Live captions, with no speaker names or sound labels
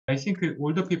I think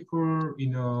all the people,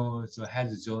 so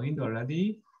has joined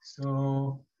already.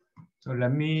 So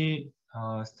let me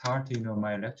start,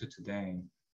 my lecture today.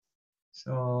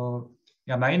 So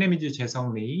yeah, my name is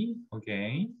Ch7.Lee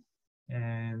again,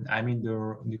 and I'm in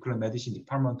the nuclear medicine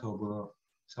department of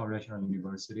Seoul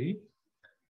University.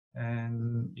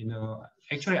 And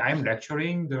actually, I'm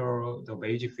lecturing the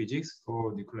basic physics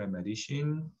for nuclear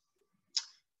medicine.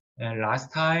 And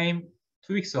last time,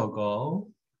 2 weeks ago,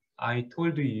 I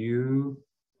told you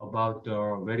about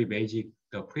the very basic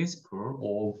principle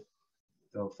of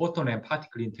the photon and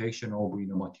particle interaction of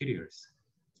materials.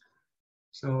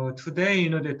 So today,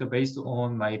 that based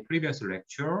on my previous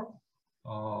lecture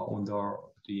on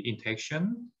the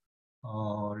interaction,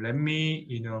 let me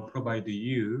provide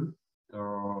you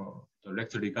the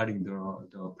lecture regarding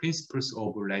the principles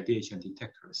of radiation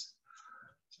detectors.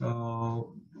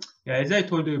 So yeah, as I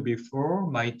told you before,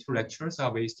 my 2 lectures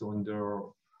are based on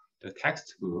the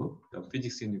textbook, the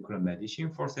Physics in Nuclear Medicine,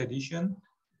 4th edition.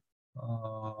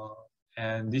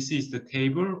 And this is the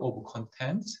table of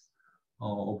contents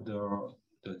of the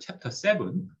chapter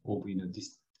 7 of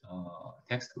this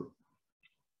textbook.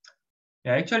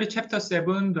 Yeah, actually, chapter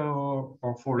 7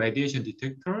 for radiation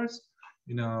detectors,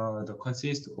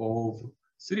 consists of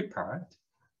 3 parts.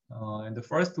 And the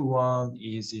first one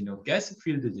is gas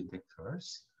field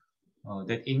detectors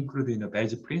that include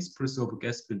basic principles of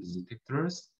gas field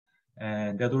detectors,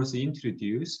 and that also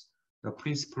introduce the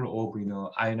principle of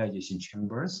ionization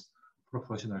chambers,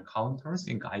 proportional counters,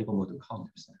 and Geiger model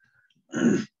counters.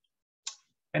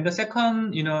 And the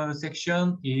second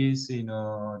section is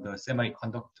the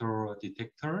semiconductor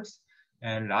detectors,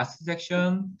 and last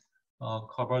section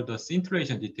cover the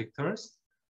scintillation detectors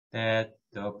that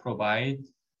provide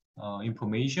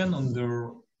information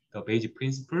under the basic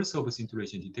principles of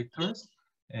scintillation detectors,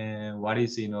 and what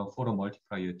is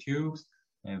photomultiplier tubes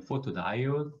and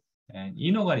photodiode and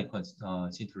inorganic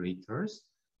scintillators,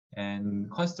 and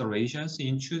considerations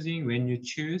in choosing when you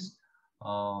choose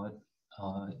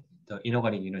the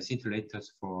inorganic scintillators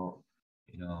for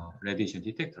radiation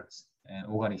detectors, and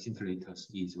organic scintillators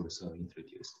is also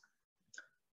introduced.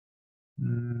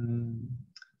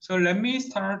 So let me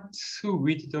start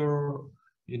with the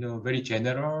very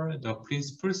general the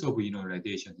principles of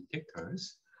radiation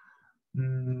detectors.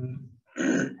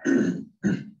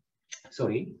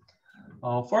 Sorry.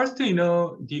 First,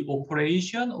 the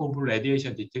operation of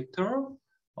radiation detector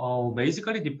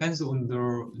basically depends on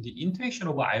the interaction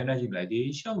of ionizing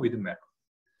radiation with matter.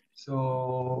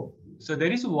 So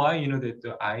that is why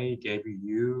that I gave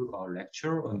you a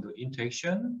lecture on the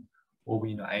interaction of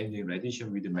ionizing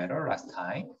radiation with matter last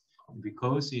time,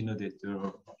 because that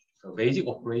the basic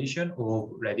operation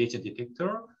of radiation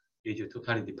detector is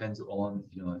totally depends on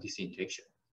this interaction.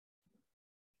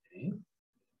 Okay.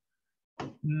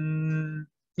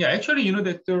 Yeah, actually,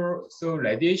 that so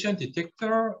radiation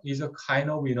detector is a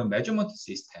kind of measurement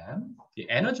system, the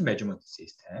energy measurement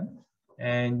system,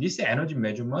 and this energy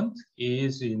measurement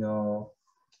is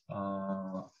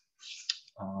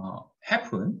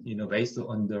happen based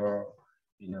on the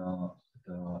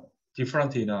the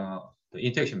different the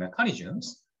interaction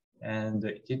mechanisms, and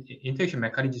the interaction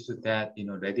mechanisms that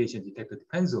radiation detector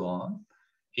depends on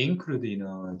include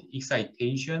the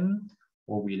excitation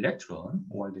of electron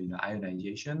or the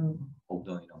ionization of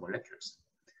the molecules.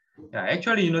 Yeah,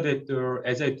 actually, that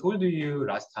as I told you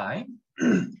last time,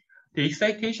 the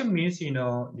excitation means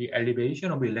the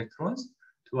elevation of electrons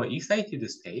to an excited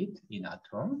state in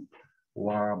atom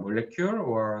or molecule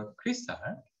or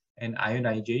crystal, and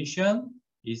ionization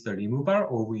is the removal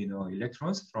of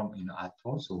electrons from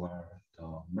atoms or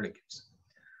the molecules.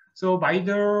 So by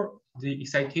the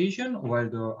excitation or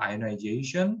the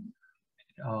ionization,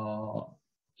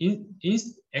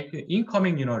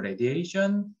 incoming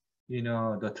radiation,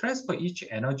 the transfer each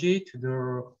energy to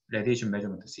the radiation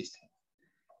measurement system,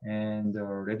 and the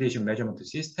radiation measurement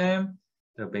system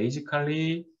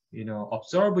basically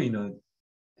observe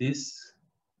this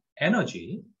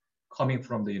energy coming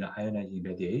from the ionizing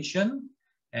radiation,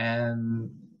 and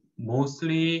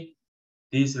mostly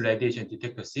these radiation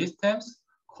detector systems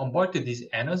convert this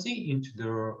energy into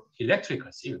the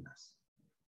electrical signals.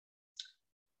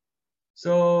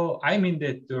 So I mean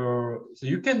that so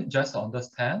you can just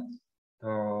understand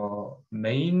the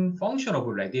main function of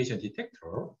a radiation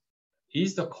detector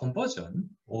is the conversion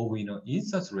of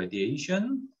incidence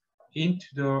radiation into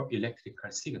the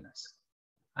electrical signals.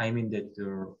 I mean that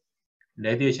the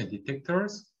radiation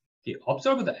detectors, they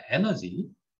observe the energy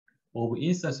of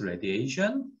incidence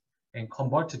radiation and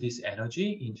convert this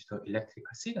energy into the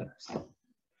electrical signals.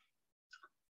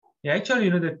 Yeah, actually,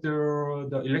 that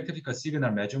the electrical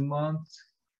signal measurement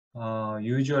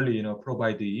usually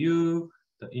provide you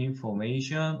the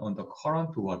information on the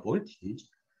current or voltage.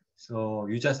 So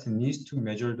you just need to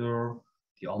measure the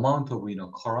amount of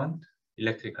current,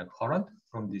 electrical current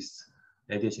from this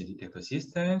radiation detector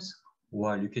systems,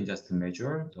 or you can just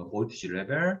measure the voltage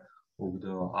level of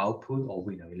the output of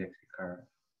electrical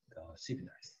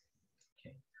signals.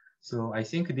 Okay, so I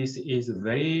think this is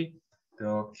very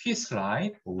the key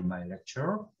slide of my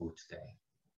lecture for today.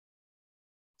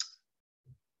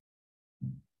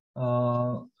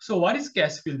 So what is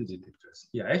gas field detectors?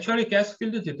 Yeah, actually gas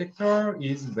field detector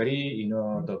is very,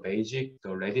 the basic,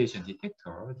 the radiation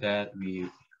detector that we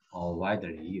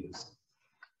widely use.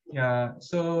 Yeah,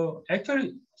 so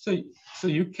actually, so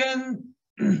you can,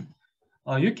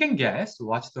 you can guess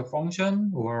what's the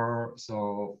function or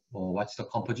what's the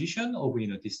composition of,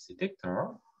 this detector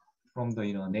from the,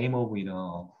 name of,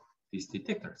 these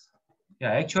detectors.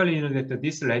 Yeah, actually, that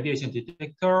this radiation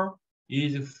detector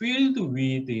is filled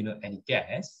with any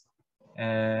gas,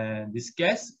 and this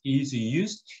gas is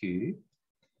used to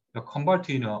convert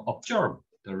observe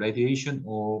the radiation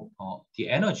of the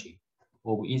energy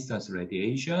of instance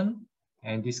radiation,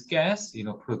 and this gas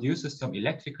produces some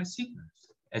electrical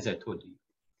signals, as I told you.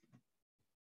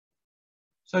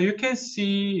 So you can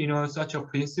see such a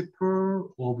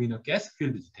principle of gas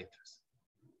field detectors.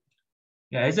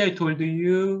 Yeah, as I told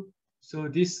you, so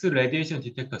this radiation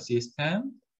detector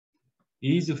system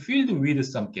is filled with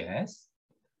some gas.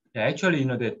 Yeah, actually,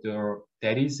 that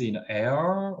there is air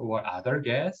or other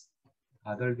gas,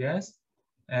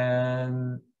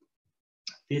 and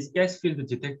this gas field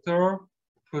detector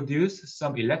produces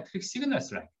some electric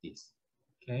signals like this.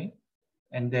 Okay,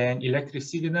 and then electric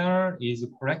signal is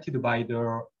corrected by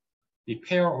the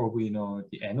pair of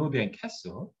the anode and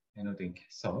cathode,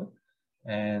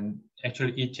 and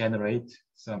actually it generates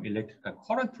some electrical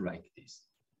current like this.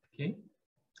 Okay.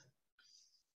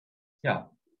 Yeah.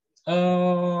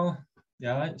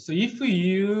 Yeah. So if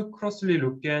you closely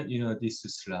look at this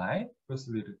slide, so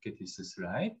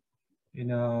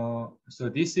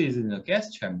this is in a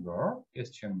gas chamber,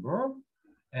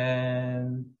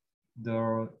 and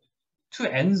the two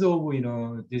ends of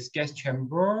this gas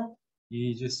chamber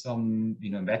is some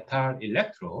metal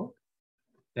electrode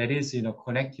that is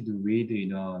connected with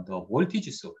the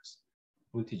voltage source.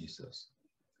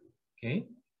 Okay,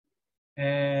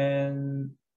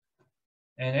 and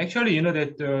actually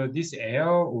that this air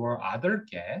or other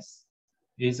gas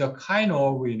is a kind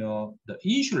of the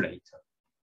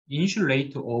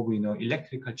insulator of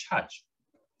electrical charge.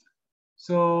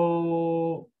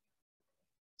 So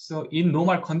in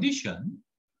normal condition,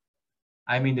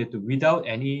 I mean that without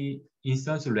any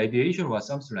instance radiation or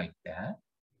something like that,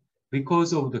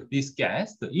 because of this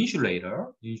gas, the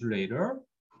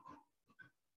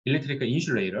electrical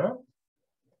insulator,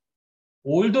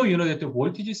 although that the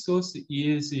voltage source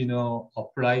is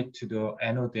applied to the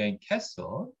anode and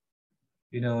cathode,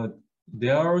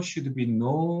 there should be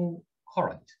no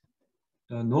current.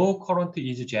 No current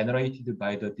is generated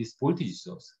by this voltage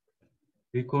source,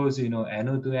 because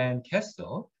anode and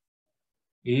cathode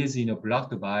is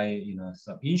blocked by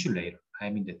some insulator. I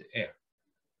mean that air.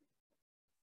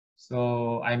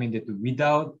 So I mean that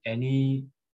without any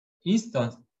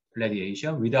instance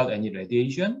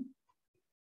radiation,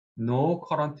 no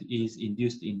current is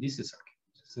induced in this circuit.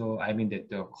 So I mean that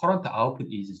the current output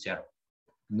is zero,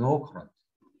 no current.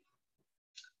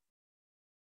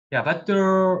 Yeah, but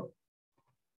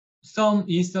some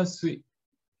instance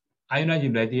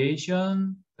ionizing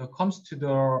radiation comes to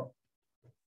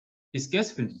this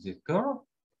gas field detector.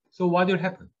 So what will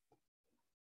happen?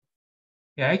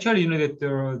 Yeah, actually, that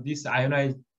this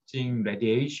ionizing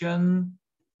radiation,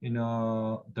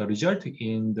 the result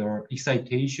in the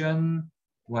excitation,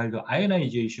 while the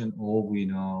ionization of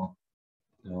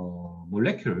the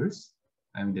molecules,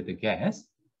 I mean that the gas.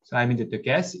 So I mean that the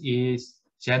gas is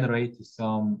generate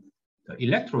some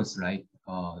electrons, right,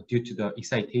 due to the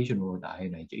excitation or the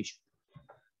ionization.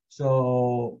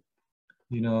 So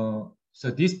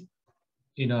so this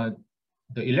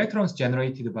the electrons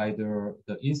generated by the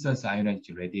instance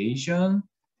ionizing radiation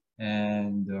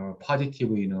and the positive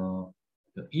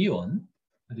the ion,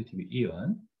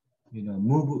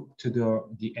 move to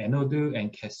the anode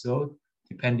and cathode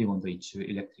depending on each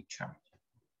electric charge.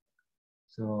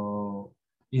 So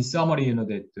in summary,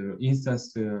 that the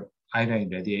instance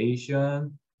ionizing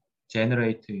radiation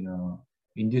generate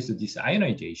induce this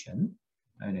ionization,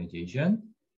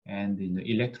 and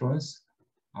the electrons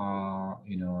are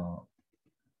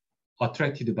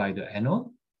attracted by the anode,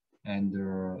 and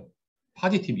the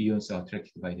positive ions are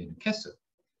attracted by the cathode.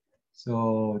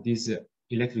 So these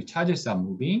electric charges are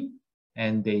moving,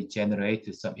 and they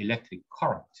generate some electric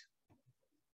current.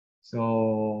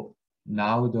 So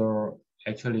now the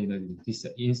actually, this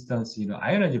instance,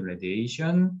 ionizing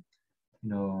radiation,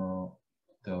 the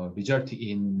result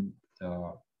in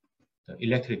the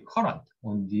electric current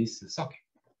on this circuit.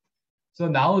 So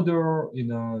now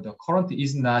the current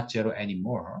is not zero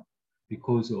anymore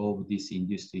because of this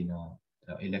induced, the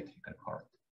electrical current.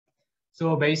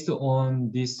 So based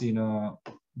on this,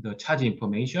 the charge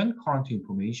information, current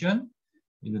information,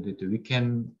 that we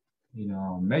can,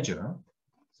 measure.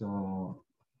 So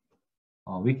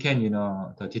we can,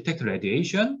 the detect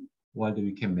radiation, while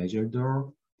we can measure the,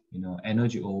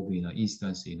 energy of,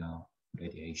 instance,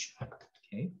 radiation.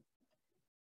 Okay.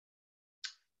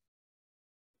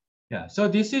 Yeah. So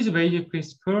this is basic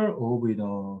principle of,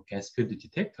 gas field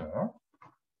detector,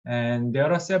 and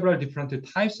there are several different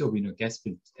types of, gas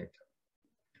field detector.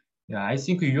 Yeah, I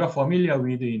think you are familiar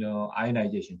with,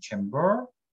 ionization chamber.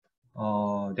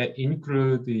 That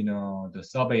include, the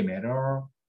survey meter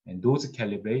and dose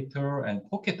calibrator and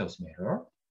pocket dose meter.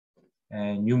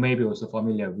 And you may be also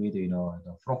familiar with,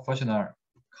 the proportional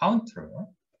counter,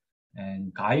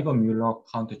 and Geiger-Müller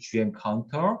counter, GM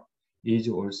counter is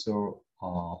also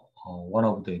one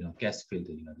of the, gas field,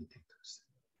 detectors.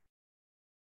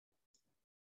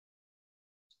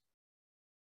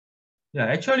 Yeah,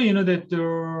 actually, that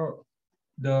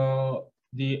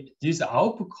this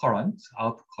output current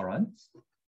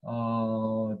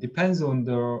depends on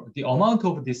the amount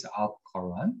of this output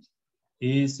current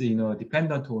is,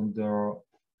 dependent on the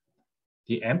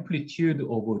amplitude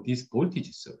of this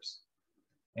voltage source,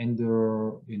 and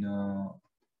the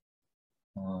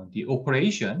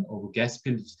operation of gas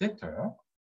field detector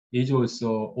is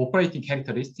also operating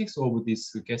characteristics of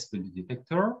this gas field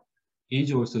detector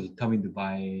is also determined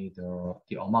by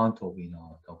the amount of,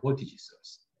 the voltage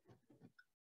source.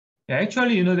 Yeah,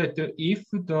 actually, that if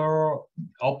the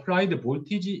applied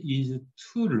voltage is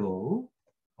too low,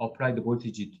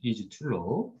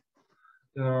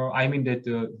 I mean that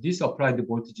this applied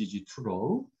voltage is too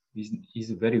low,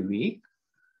 is very weak.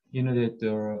 That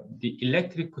the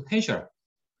electric potential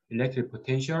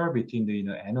between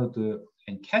the, anode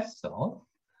and cathode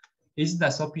is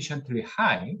not sufficiently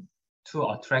high to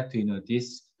attract,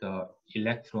 the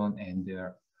electron and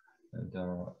the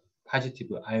positive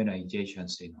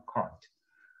ionizations in current.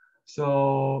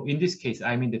 So in this case,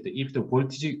 I mean that if the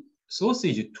voltage source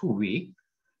is too weak,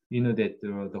 that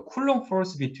the Coulomb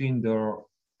force between the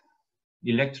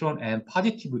electron and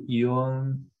positive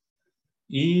ion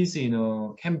is,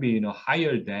 can be,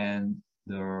 higher than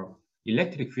the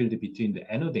electric field between the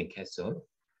anode and cathode.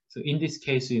 So in this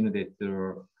case, that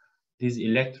this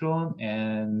electron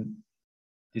and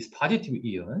these positive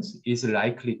ions is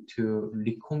likely to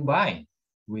recombine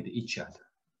with each other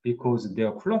because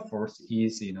their Coulomb force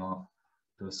is, the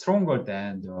stronger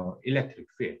than the electric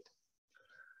field.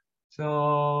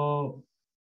 So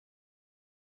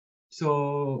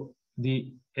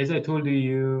as I told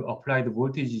you, applied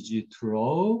voltage is too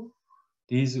low.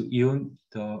 These ion,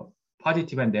 the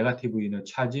positive and negative,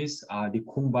 charges are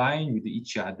recombined with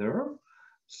each other.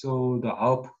 So the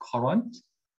output current,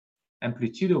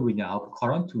 amplitude of the output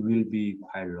current will be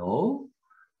quite low.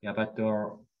 Yeah, but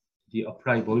the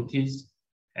applied voltage,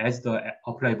 as the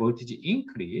applied voltage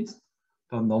increase,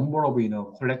 the number of,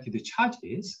 collected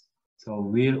charges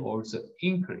will also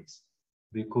increase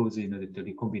because, the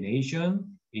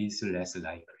recombination is less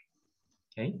likely.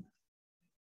 Okay.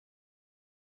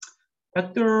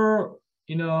 After,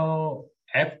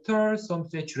 after some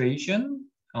saturation,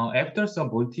 after some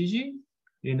voltage,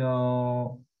 the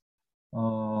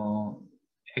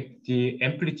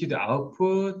amplitude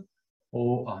output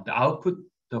or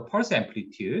the pulse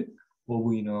amplitude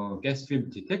of, gas field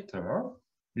detector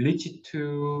reach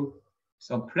to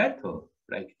some plateau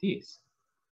like this.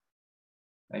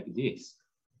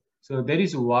 So that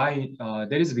is why,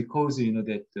 that is because,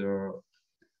 that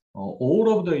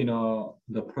all of the,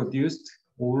 the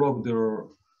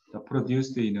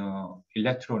produced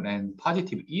electron and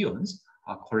positive ions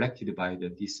are collected by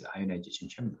these ionization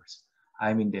chambers.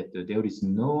 I mean that there is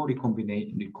no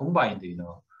recombined,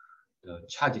 the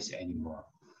charges anymore.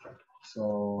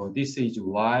 So this is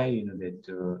why,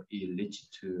 that it leads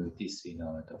to this,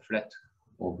 the flat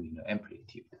of,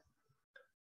 amplitude.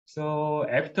 So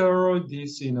after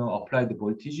this, applied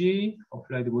voltage,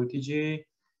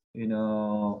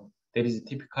 that is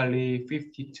typically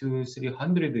 50 to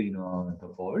 300, the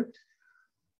volt.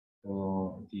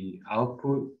 So the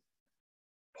output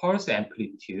pulse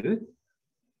amplitude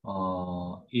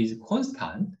is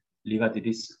constant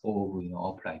regardless of,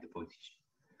 applied voltage.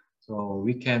 So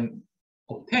we can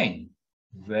obtain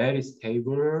very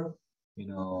stable,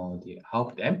 the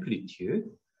output amplitude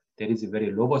that is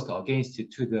very robust against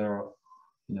to the,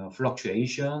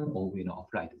 fluctuation of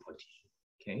applied voltage.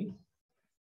 Okay.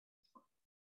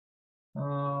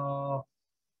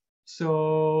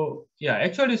 So yeah,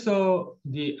 actually, so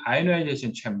the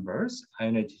ionization chambers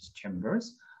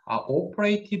are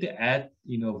operated at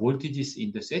voltages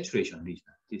in the saturation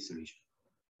region, this region.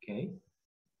 Okay,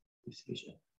 this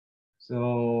region.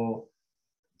 So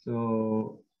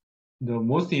the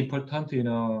most important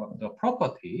the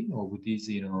property of these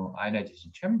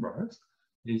ionization chambers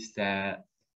is that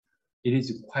it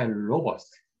is quite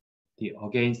robust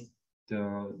against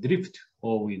the drift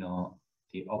of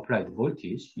the applied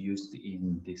voltage used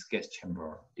in these gas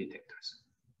chamber detectors.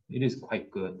 It is quite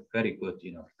good, very good,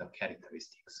 the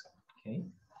characteristics. Okay.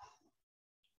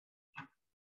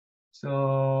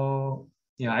 So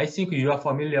yeah, I think you are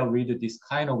familiar with this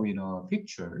kind of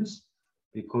pictures,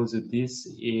 because this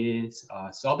is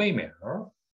a survey mirror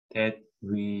that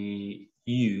we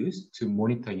use to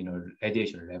monitor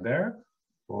radiation level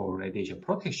or radiation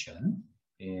protection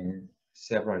in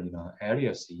several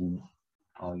areas in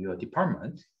your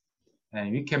department,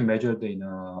 and we can measure the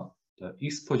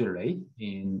exposure rate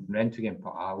in Röntgen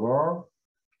per hour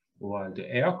or the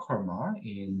air karma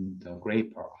in the gray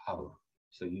per hour.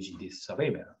 So using this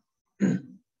survey mirror.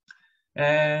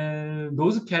 And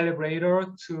those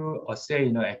calibrators to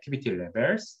assess activity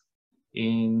levels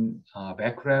in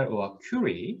Becquerel or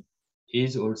Curie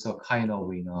is also kind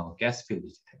of gas field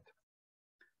detector.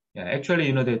 Yeah,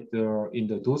 actually that in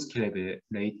the dose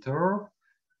calibrator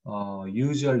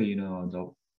usually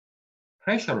the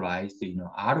pressurized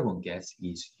argon gas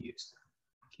is used.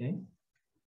 Okay.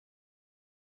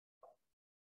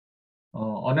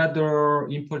 Another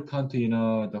important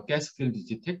the gas field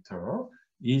detector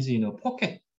is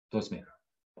pocket dosimeter.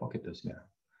 Pocket dosimeter.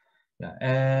 Yeah,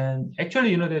 and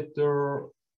actually that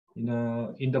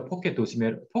in the pocket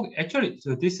dosimeter, actually,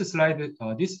 so this slide,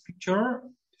 this picture,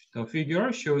 the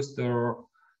figure shows the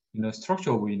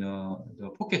structure of the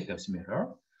pocket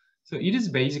dosimeter. So it is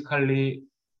basically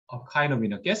a kind of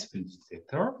gas field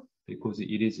detector, because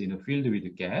it is filled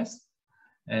with gas,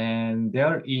 and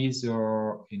there is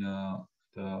the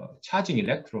charging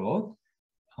electrode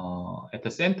at the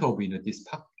center of this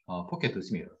pocket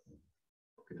dosimeter.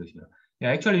 Yeah,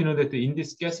 actually that in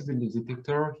this gas field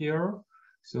detector here,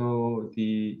 so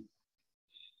the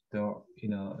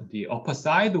upper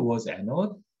side was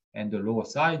anode and the lower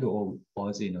side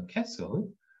was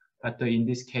cathode. But in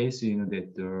this case,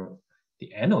 that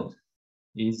the anode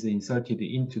is inserted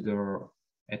into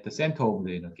at the center of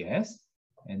the gas,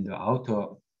 and the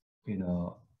outer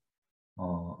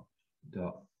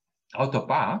the outer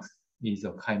box is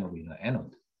a kind of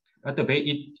anode. But the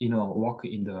it work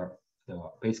in the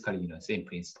basically same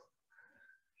principle.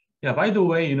 Yeah. By the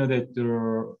way, that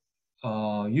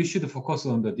you should focus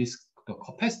on the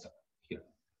capacitor here.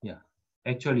 Yeah.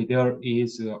 Actually, there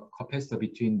is a capacitor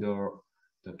between the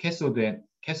cathode and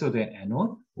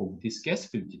anode of this gas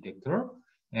field detector,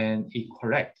 and it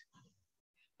collects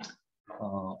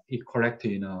the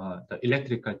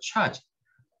electrical charge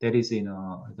that is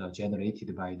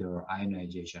generated by the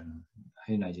ionizing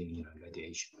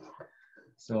radiation.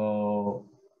 So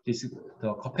the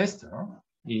capacitor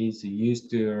is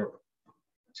used to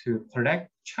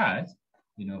collect charge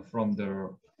from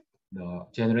the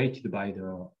generated by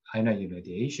the ionizing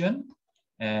radiation,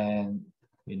 and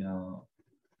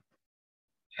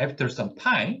after some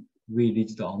time we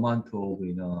reach the amount of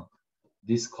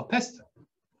this capacitor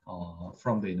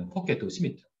from the pocket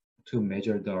dosimeter to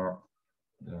measure the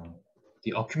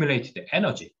accumulated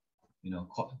energy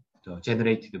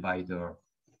generated by the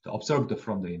observed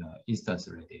from the instance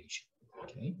radiation.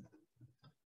 Okay.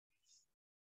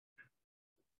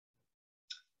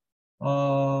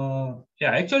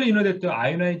 Yeah, actually, that the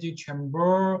ionizing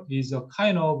chamber is a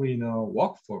kind of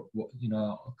workforce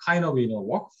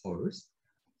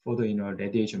for the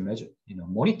radiation measure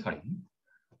monitoring,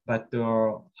 but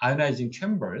the ionizing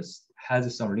chambers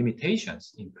has some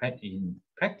limitations in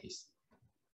practice.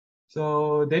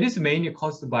 So that is mainly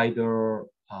caused by the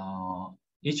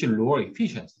its lower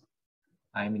efficiency.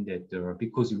 I mean that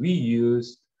because we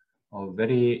use a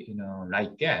very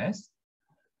light gas,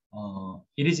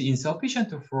 it is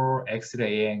insufficient for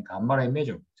X-ray and gamma ray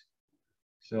measurement.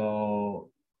 So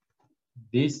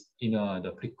this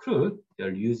the preclude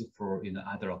they're used for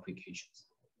other applications.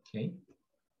 Okay.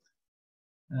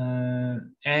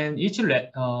 And each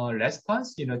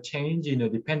response change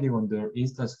depending on the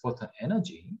instance photon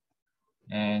energy,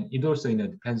 and it also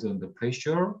depends on the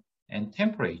pressure and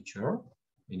temperature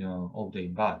of the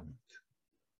environment.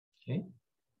 Okay.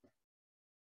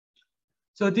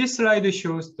 So this slide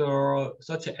shows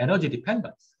such energy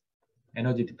dependence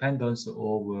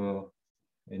of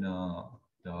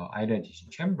the ionization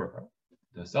chamber,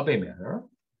 the survey matter.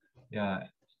 Yeah,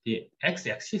 the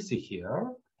x-axis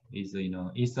here is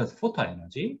instant photon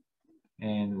energy,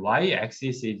 and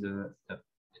y-axis is the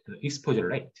exposure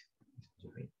rate.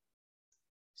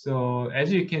 So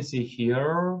as you can see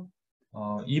here,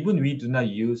 even we do not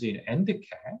use in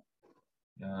ENDCAT,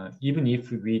 even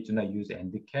if we do not use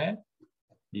ENDCAT,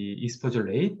 the exposure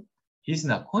rate is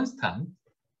not constant,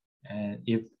 and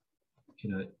if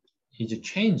is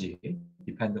changing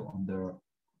depending on the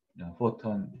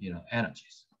photon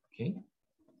energies. Okay,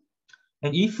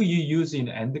 and if you use in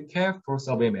ENDCAT for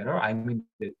survey matter, I mean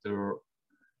that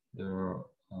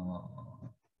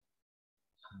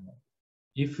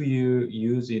if you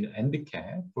use in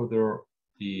ENDCAT for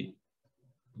the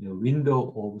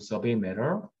window of survey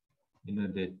matter,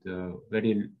 that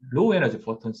very low energy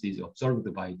photons is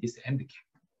observed by this ENDCAT.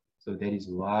 So that is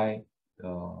why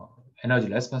the energy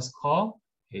response curve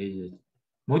is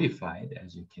modified,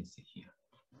 as you can see here.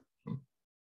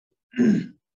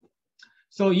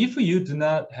 So if you do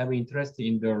not have interest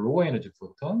in the low energy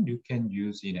photon, you can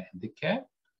use in ENDCAT,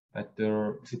 but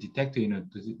to detect the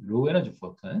low energy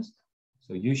photons,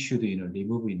 so you should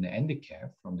remove in the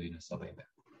ENDCAT from the survey matter.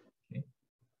 Okay.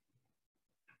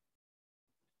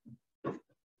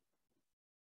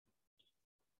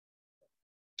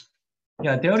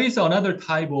 Yeah, there is another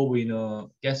type of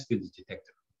gas field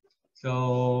detector.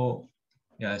 So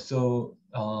yeah, so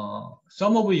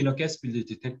some of gas field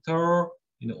detector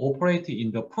operate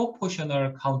in the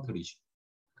proportional counter region.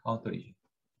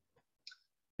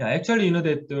 Yeah, actually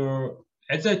that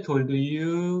as I told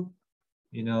you,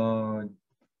 the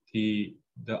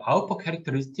output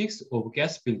characteristics of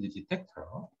gas field detector,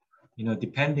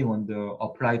 depending on the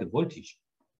applied voltage.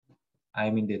 I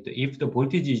mean that if the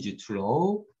voltage is too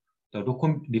low, the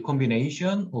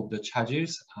recombination of the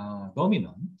charges are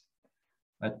dominant.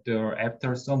 But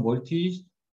after some voltage,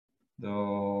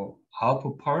 the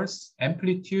output pulse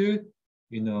amplitude,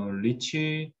 reach,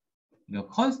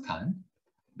 constant,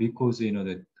 because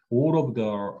that all of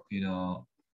the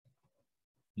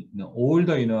all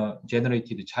the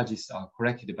generated charges are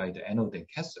collected by the anode and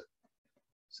cathode.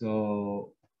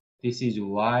 So this is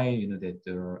why that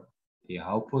the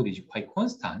output is quite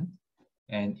constant.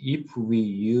 And if we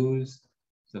use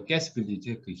the gas field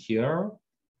detector here,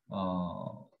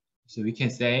 so we can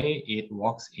say it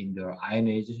works in the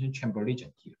ionization chamber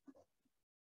region here.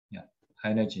 Yeah,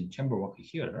 ionization chamber work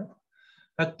here.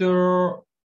 But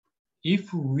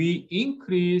if we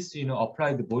increase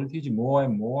applied voltage more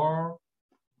and more,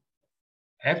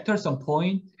 after some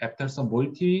point, after some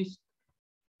voltage,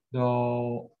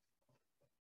 the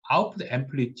output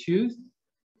amplitude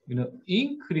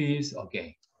increase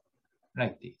again,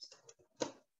 like this,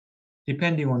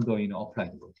 depending on the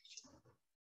applied voltage.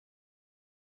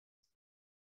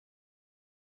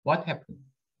 What happened?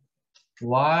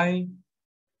 Why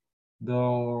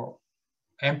the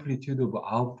amplitude of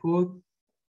output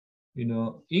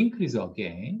increase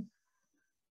again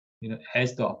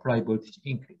as the applied voltage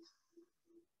increase?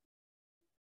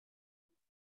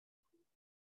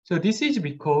 So this is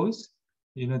because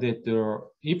that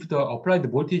if the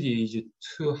applied voltage is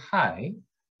too high,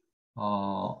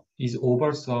 is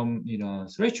over some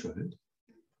threshold,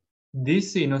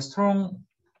 this strong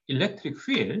electric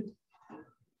field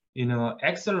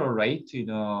accelerate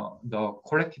the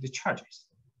collected charges,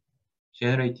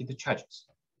 generated charges.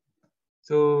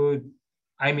 So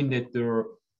I mean that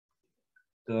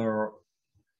the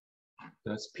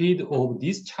speed of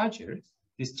these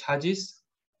charges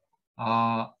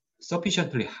are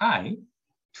sufficiently high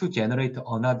to generate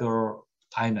another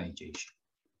ionization.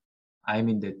 I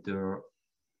mean that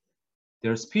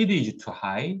their speed is too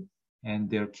high and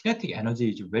their kinetic energy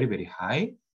is very, very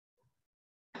high.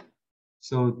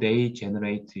 So they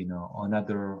generate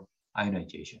another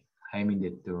ionization. I mean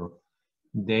that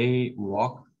they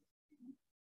work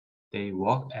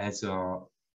as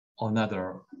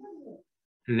another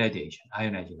radiation,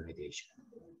 ionizing radiation.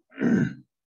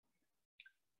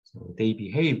 So they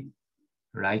behave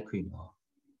like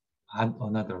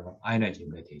another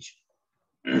ionizing radiation.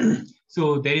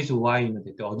 So that is why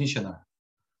the additional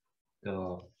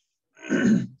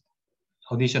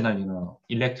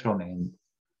electron and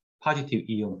positive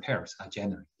ion pairs are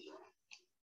generated.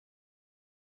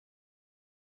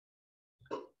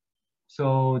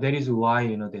 So that is why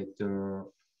that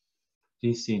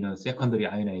this secondary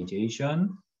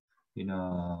ionization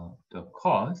the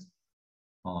cause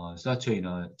such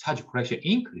a charge correction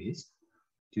increase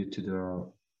due to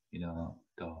the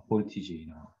voltage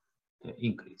the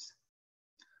increase.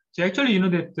 So actually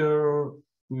that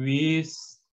we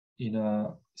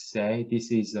say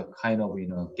this is a kind of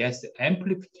gas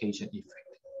amplification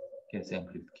effect. gas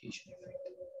amplification effect.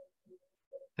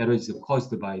 That is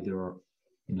caused by the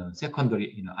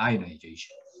secondary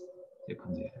ionization.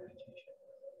 Secondary ionization.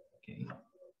 Okay.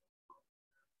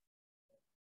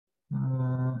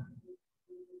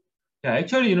 Yeah,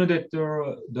 actually, that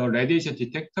the radiation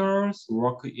detectors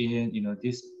work in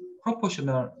this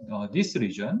proportional this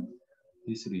region.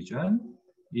 This region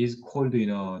is called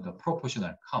the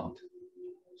proportional count.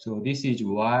 So this is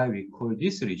why we call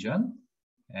this region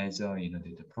as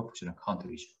the proportional count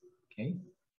region. Okay.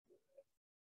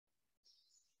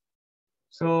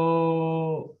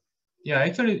 So yeah,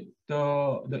 actually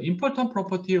the important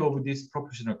property of this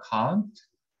proportional count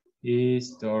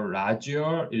is the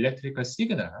larger electrical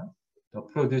signal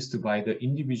produced by the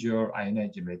individual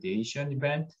ionizing radiation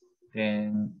event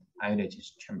than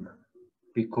ionization chamber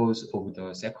because of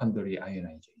the secondary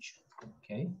ionization.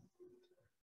 Okay.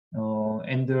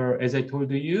 And as I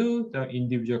told you, the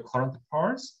individual current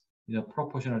pulse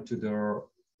proportional to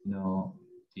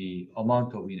the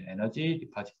amount of energy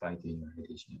departed by the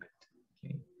radiation event.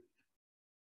 Okay.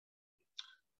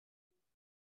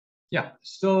 Yeah.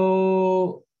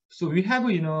 So we have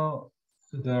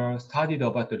the studied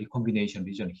about the recombination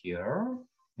region here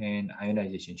and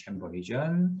ionization chamber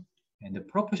region and the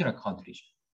proportional count region.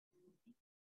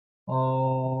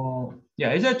 Yeah,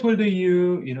 as I told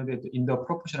you, that in the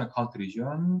proportional count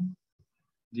region,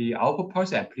 the output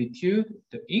pulse amplitude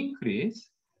the increase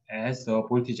as the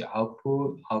voltage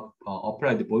output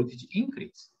applied voltage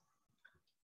increase.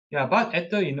 Yeah, but at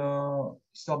the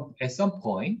at some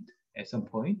point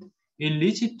it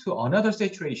leads to another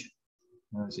saturation.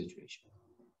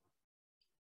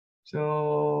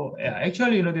 So yeah,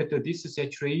 actually, that this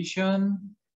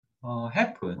saturation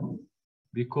happen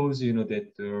because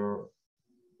that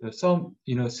some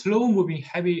slow moving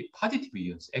heavy positive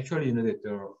ions. Actually, that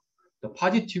the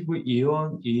positive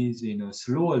ion is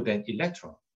slower than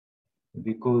electron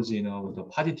because the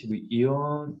positive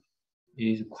ion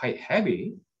is quite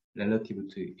heavy relative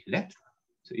to electron,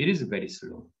 so it is very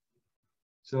slow.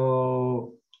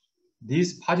 So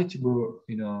these positive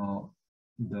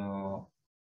the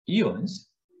ions,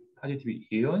 positive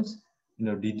ions,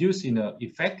 reduce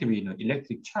effective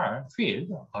electric charge field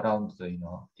around the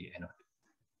the anode.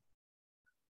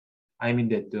 I mean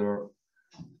that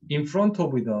in front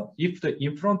of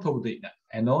in front of the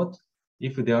anode,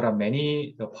 if there are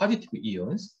many positive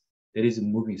ions that is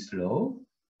moving slow,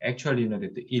 actually that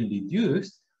it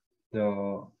reduces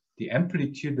the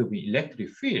amplitude of the electric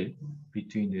field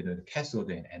between the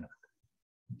cathode and anode.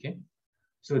 Okay,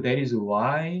 so that is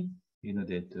why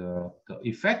that the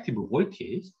effective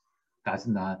voltage does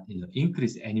not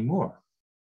increase anymore,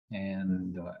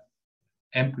 and the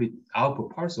output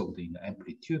pulse of the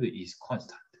amplitude is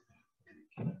constant.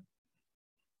 Okay.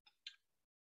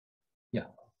 Yeah.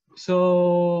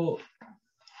 So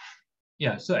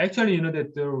yeah. So actually,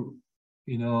 that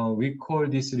we call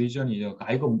this region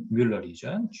Geiger-Müller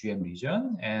region, GM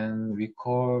region, and we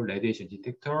call radiation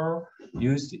detector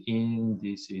used in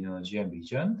this GM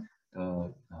region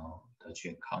the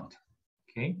GM count.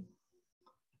 Okay.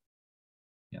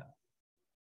 Yeah.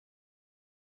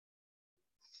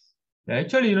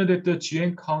 Actually, that the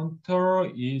GM counter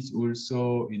is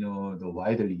also the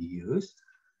widely used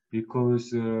because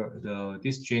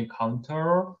this GM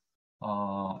counter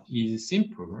is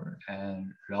simple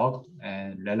and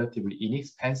relatively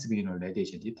inexpensive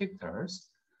radiation detectors,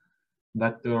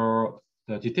 but the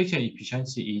detection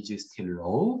efficiency is still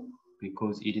low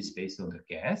because it is based on the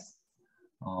gas.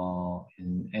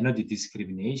 And energy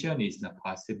discrimination is not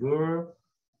possible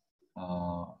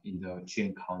in the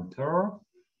GM counter,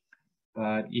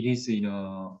 but it is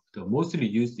the mostly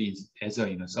used as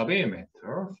a survey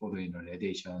method for the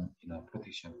radiation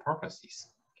protection purposes.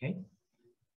 Okay.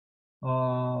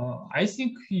 I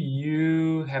think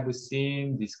you have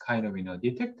seen this kind of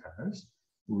detectors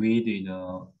with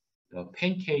the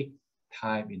pancake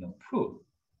type probe.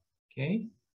 Okay,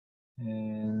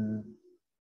 and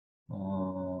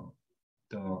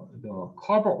the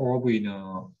cover of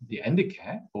the end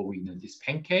cap of this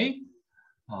pancake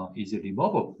is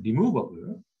removable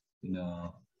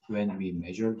when we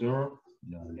measure the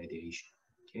radiation.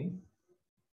 Okay.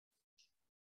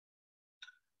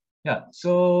 Yeah.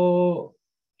 So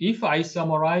if I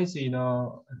summarize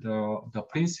the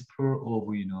principle of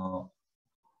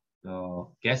the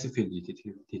gas field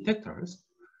detectors,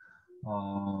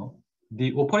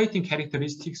 the operating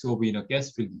characteristics of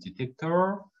gas field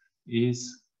detector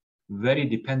is very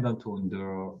dependent on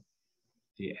the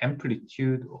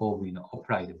amplitude of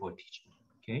applied voltage.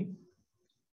 Okay,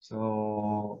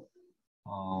 so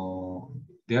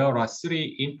there are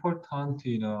three important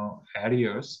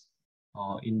areas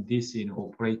in this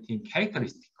operating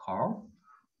characteristic called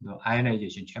the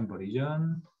ionization chamber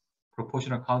region,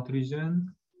 proportional count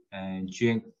region, and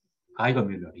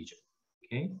Geiger-Müller region.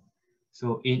 Okay,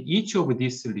 so in each of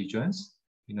these regions,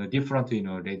 different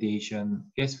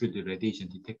radiation, gas field radiation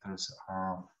detectors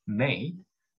are made,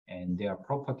 and their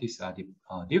properties are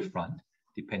different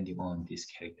depending on these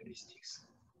characteristics.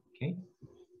 Okay.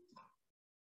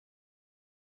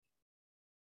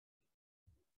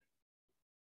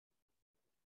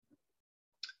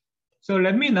 So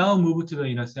let me now move to the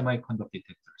semiconductor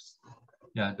detectors.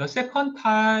 Yeah, the second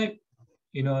type,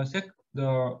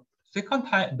 the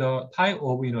type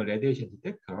of radiation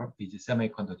detector is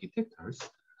semiconductor detectors.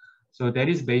 So that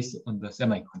is based on the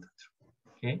semiconductor.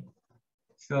 Okay.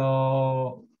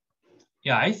 So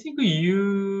yeah, I think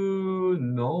you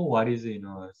know what is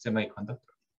semiconductor.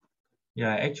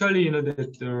 Yeah, actually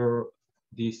the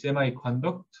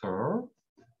semiconductor,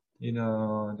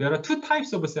 there are two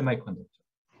types of semiconductor.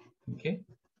 Okay,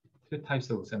 two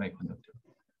types of semiconductor,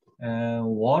 and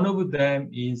one of them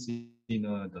is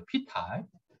the P type,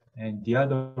 and the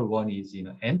other one is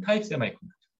N type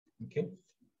semiconductor. Okay.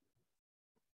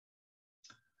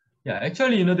 Yeah,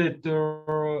 actually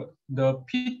the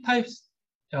P types.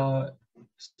 So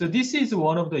this is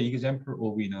one of the example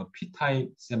of P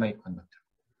type semiconductor.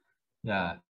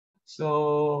 Yeah.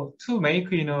 So to make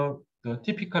the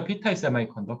typical P type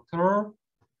semiconductor.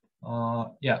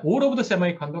 Yeah, all of the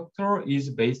semiconductor is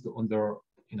based on the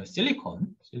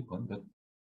silicon. The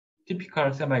typical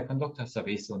semiconductors are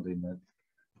based on the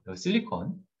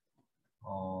silicon,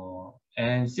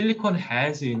 and silicon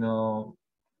has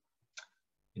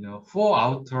four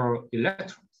outer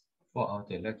electrons.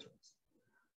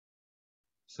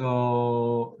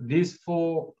 So these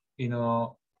four the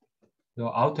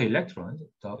outer electrons,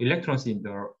 the electrons in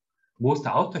the most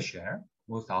outer shell,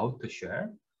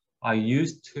 are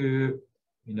used to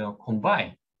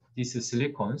combine these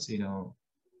silicons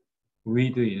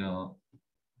with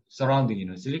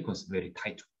surrounding silicons very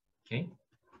tight. Okay,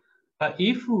 but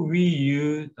if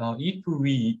we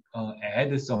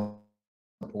add some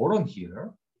boron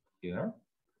here,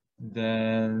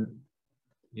 then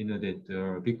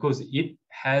that because it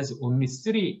has only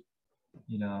three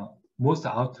most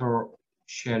outer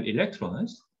shell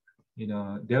electrons,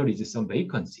 there is some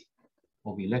vacancy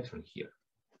of electron here.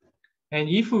 And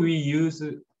if we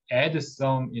add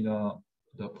some,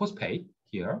 the phosphate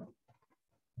here,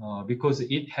 because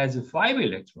it has five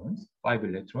electrons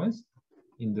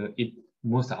in the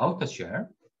most outer shell,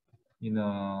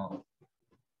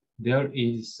 there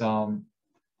is some,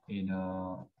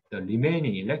 the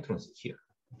remaining electrons here.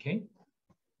 Okay,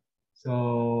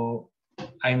 so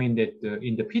I mean that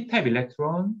in the P-type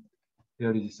electron,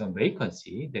 there is some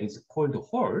vacancy that is called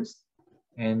holes,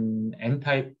 and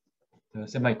N-type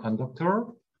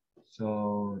semiconductor,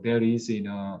 so there is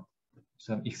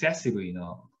some excessive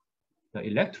the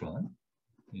electron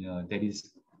that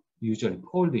is usually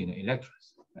called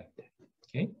electrons like that.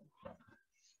 Okay,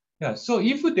 yeah, so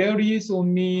if there is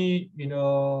only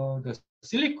the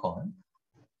silicon,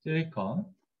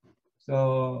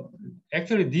 so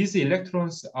actually these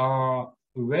electrons are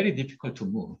very difficult to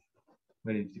move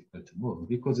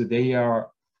because they are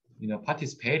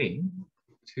participating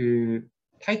to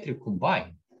tightly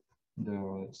combine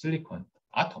the silicon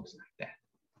atoms like that.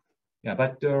 Yeah,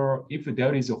 but if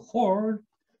there is a hole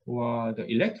or the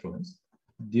electrons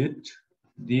due to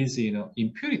these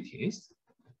impurities,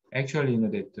 actually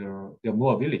that the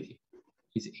movability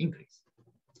is increased.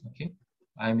 Okay,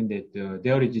 I mean that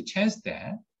there is a chance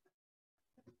that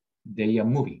they are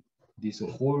moving. These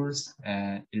holes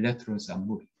and electrons are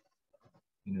moving.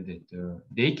 That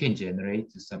they can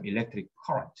generate some electric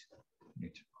current.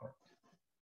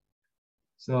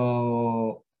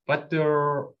 So, but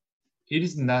it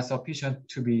is not sufficient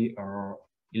to be an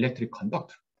electric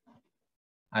conductor.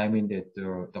 I mean that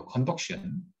the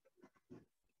conduction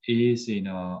is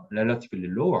relatively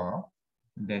lower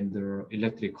than the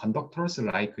electric conductors,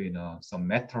 like some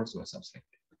metals or something like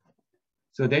that.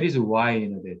 So that is why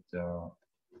that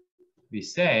we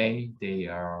say they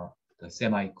are the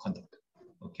semiconductor.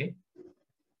 Okay.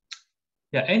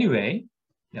 Yeah. Anyway,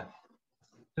 yeah.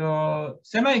 The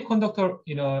semiconductor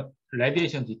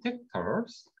radiation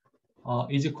detectors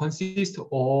is consist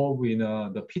of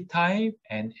the P-type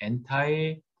and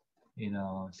N-type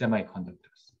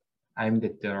semiconductors. I mean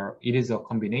that it is a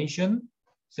combination.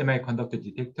 Semiconductor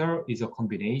detector is a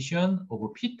combination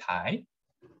of P-type,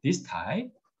 this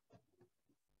type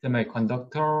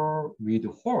semiconductor with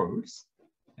holes,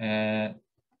 and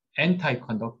N-type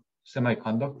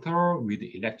semiconductor with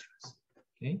electrons.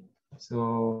 Okay,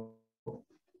 so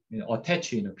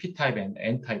attach P-type and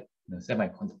N-type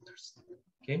semiconductors.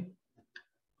 Okay.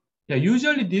 Yeah,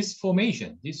 usually this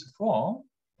formation, this form,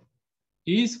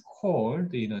 is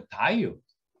called diode.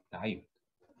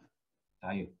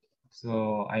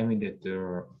 So I mean that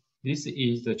this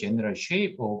is the general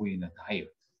shape of diode.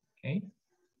 Okay.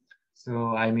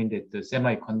 So I mean that the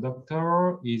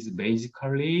semiconductor is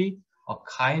basically a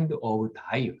kind of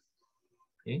diode.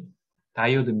 Okay.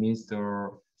 Diode means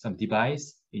some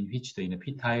device in which the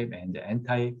p-type and the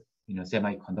n-type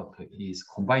semiconductor is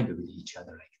combined with each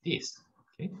other like this.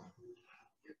 Okay.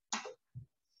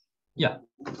 Yeah.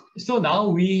 So now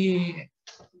we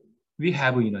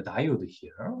have diode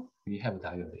here. We have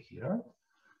diode here,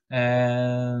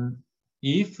 and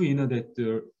if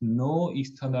that no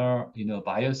external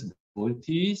bias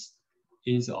voltage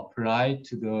is applied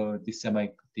to this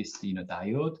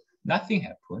diode, nothing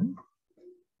happen.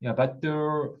 Yeah, but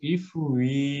if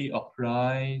we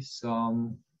apply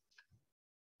some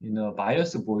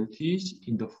bias voltage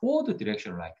in the forward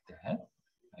direction like that,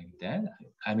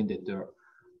 I mean that the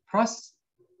plus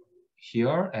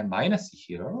here and minus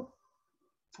here,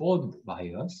 forward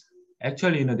bias,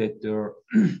 actually that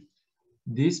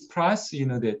this plus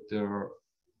that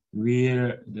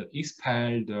will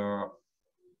expel the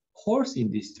holes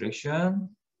in this direction,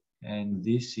 and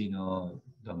this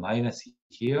the minus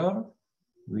here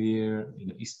will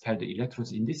expel the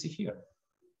electrons in this here.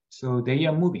 So they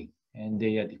are moving and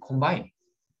they are combining.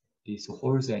 These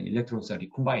holes and electrons are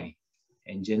recombining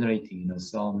and generating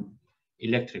some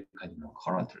electrical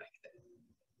current like that.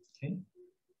 Okay.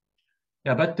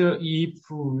 Yeah, but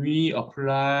if we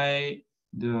apply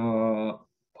the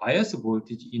bias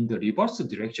voltage in the reverse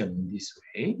direction in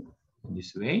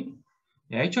this way,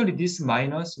 actually this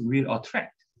minus will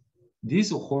attract these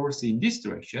holes in this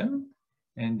direction,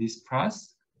 and this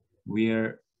plus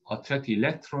will attract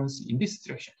electrons in this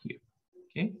direction here.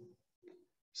 Okay,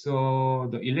 so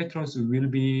the electrons will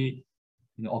be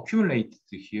accumulated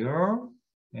here,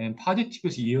 and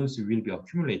positive ions will be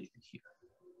accumulated here.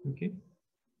 Okay,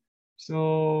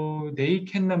 so they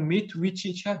cannot meet with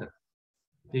each other.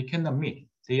 They cannot meet.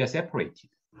 They are separated.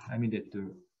 I mean that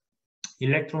the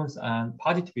electrons and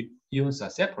positive ions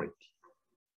are separated.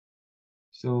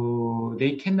 So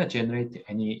they cannot generate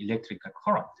any electrical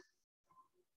current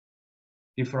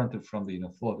different from the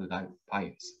forward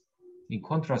bias, in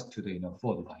contrast to the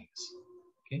forward bias.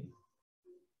 Okay.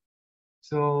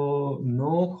 So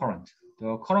no current.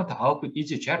 The current output is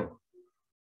 0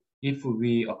 if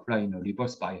we apply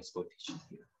reverse bias voltage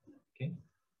here. Okay.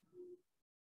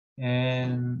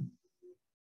 And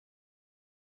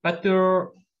but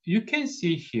you can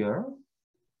see here,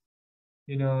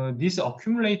 these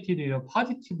accumulated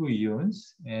positive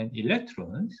ions and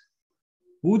electrons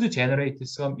would generate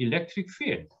some electric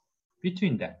field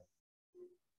between them,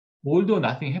 although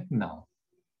nothing happened now.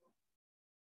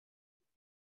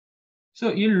 So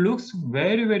it looks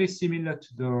very, very similar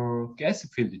to the gas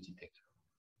field detector.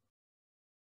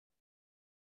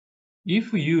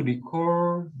 If you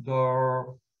recall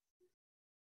the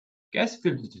gas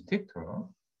field detector,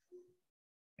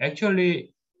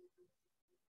 actually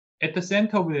at the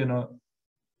center of the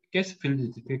gas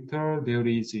field detector, there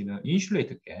is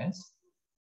insulated gas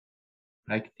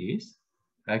like this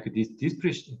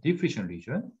diffusion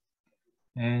region,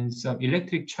 and some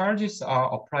electric charges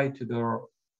are applied to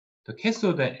the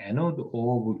cathode and anode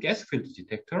of gas field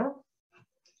detector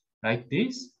like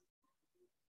this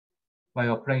by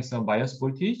applying some bias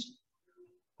voltage,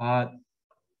 but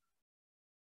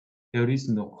there is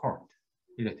no current,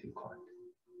 electric current.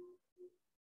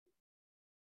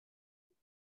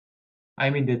 I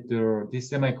mean that this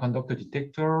semiconductor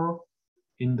detector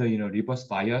in the reverse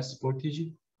bias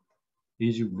voltage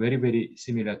is very, very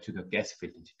similar to the gas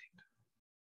field detector.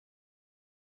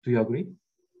 Do you agree?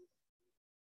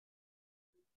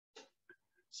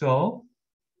 So,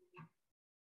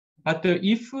 but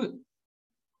if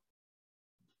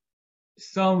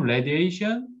some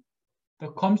radiation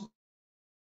that comes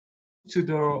to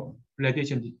the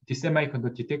radiation, the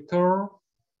semiconductor detector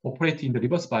operating in the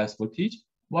reverse bias voltage,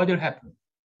 what will happen?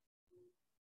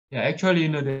 Yeah, actually,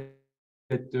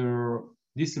 that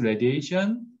this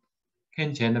radiation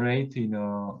can generate,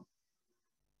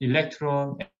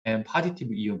 electron and positive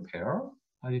ion pair,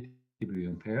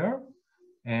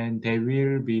 and they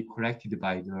will be collected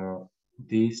by the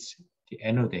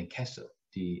anode and cathode,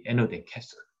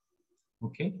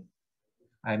 Okay,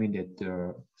 I mean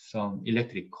that some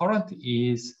electric current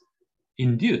is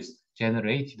induced,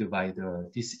 generated by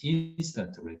this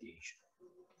instant radiation.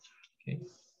 Okay,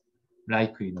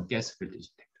 like gas field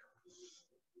detector.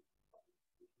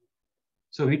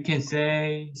 So we can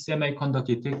say semiconductor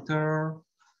detector,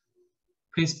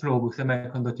 principle of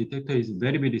semiconductor detector is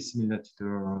very, very similar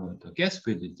to the gas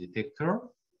field detector.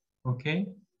 Okay,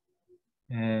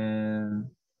 and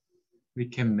we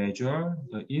can measure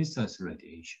the instance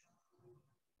radiation.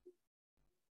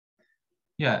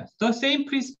 Yeah, the same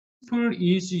principle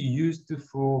is used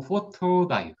for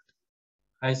photodiode.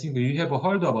 I think you have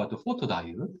heard about the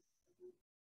photodiode.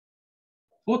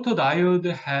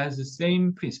 Photodiode has the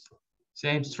same principle,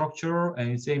 same structure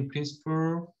and same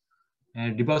principle,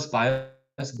 and reverse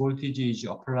bias voltage is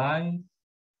applied.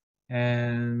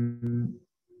 And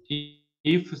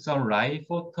if some light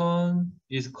photon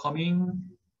is coming,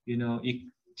 it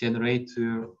generates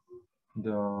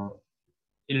the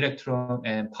electron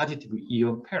and positive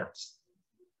ion pairs.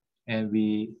 And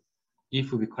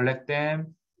if we collect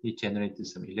them, it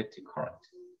generates some electric current.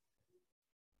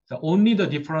 So only the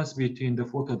difference between the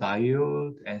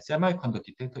photodiode and semiconductor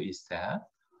detector is that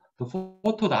the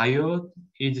photodiode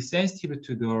is sensitive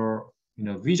to the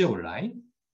visible light,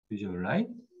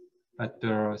 but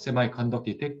the semiconductor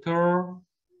detector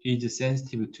is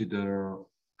sensitive to the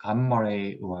gamma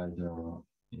ray or the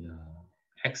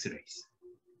X-rays.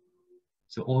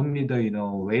 So only the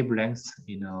wavelengths,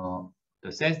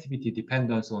 the sensitivity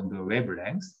dependence on the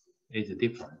wavelength is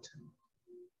different,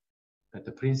 but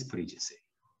the principle is the same.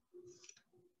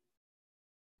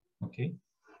 Okay.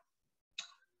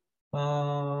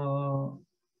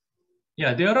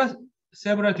 Yeah, there are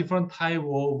several different types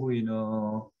of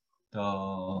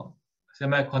the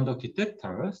semiconductor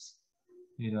detectors,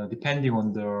 depending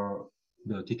on the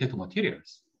detector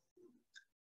materials.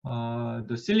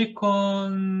 The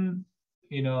silicon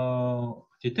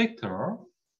detector,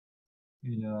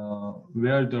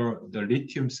 where the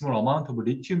lithium, small amount of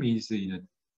lithium is the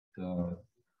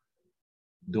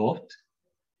doped,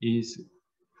 is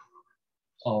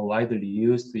widely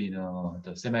used in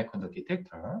the semiconductor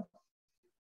detector.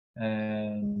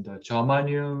 And the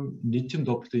germanium, lithium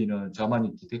doped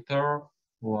germanium detector,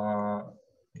 or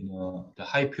the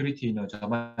high purity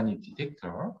germanium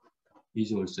detector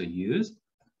is also used.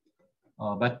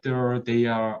 But they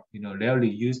are rarely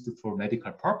used for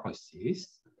medical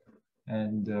purposes.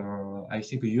 And I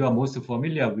think you are most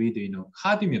familiar with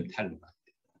cadmium telluride.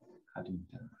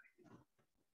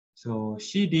 So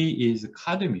CD is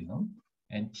cadmium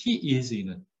and T is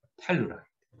telluride.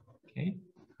 Okay,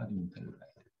 cadmium telluride.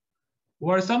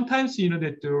 Or sometimes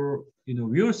that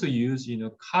we also use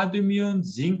cadmium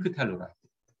zinc telluride,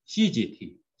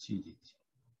 CGT.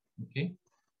 Okay.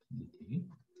 CGT.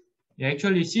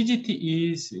 Actually, CGT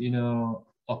is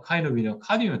a kind of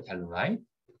cadmium telluride,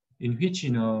 in which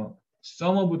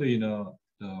some of the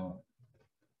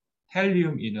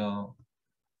thallium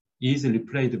is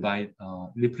replaced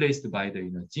by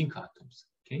the zinc atoms.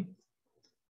 Okay,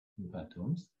 zinc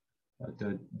atoms, but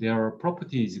their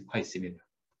property is quite similar.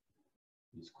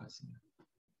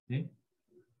 Okay.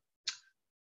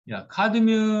 Yeah,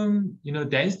 cadmium,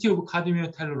 density of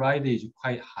cadmium telluride is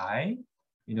quite high,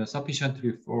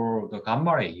 sufficiently for the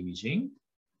gamma ray imaging.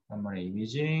 Gamma ray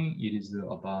imaging, it is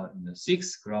about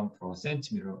 6 grams per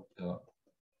centimeter,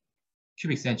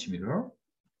 cubic centimeter,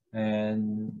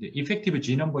 and the effective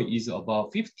G number is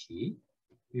about 50,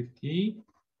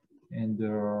 and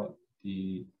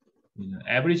the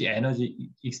average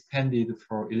energy expended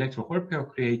for electron hole pair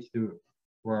created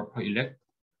per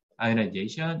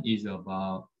ionization is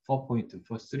about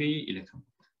 4.43 electron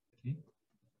volt. Okay.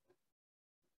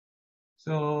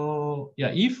 So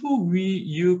yeah, if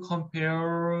you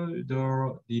compare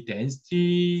the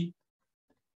density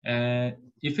and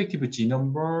effective G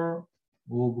number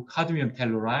of cadmium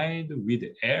telluride with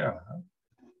air,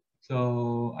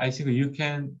 so I think you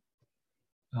can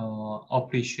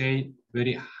appreciate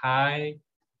very high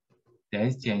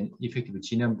density and effective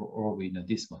G number of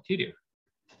this material.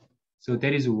 So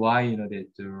that is why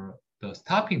that the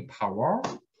stopping power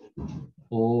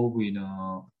of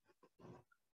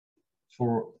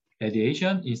for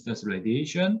radiation, instance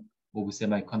radiation of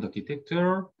semiconductor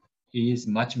detector is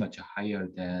much higher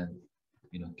than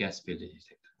gas field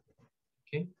detector.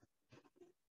 Okay.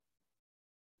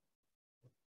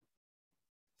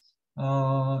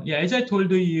 Yeah, as I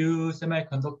told you,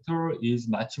 semiconductor is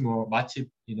much more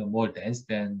dense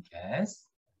than gas,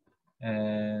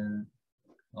 and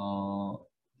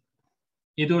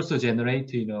it also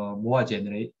generates more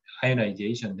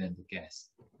ionization than the gas.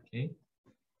 Okay.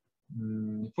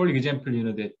 For example,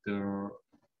 that the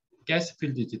gas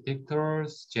field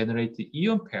detectors generate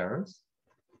ion pairs,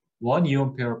 1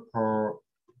 ion pair per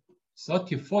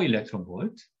 34 electron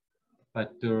volt,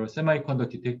 but the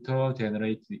semiconductor detector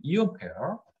generates ion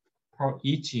pair per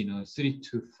each 3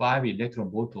 to 5 electron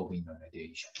volt of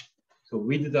radiation. So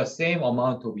with the same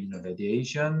amount of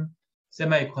radiation,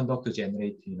 semiconductor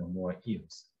generates more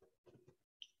ions.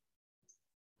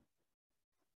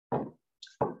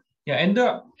 Yeah, and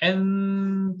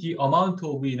the amount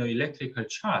of electrical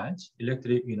charge,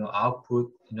 electric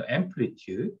output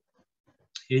amplitude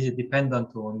is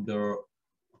dependent on the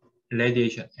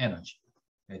radiation energy.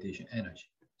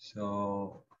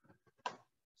 So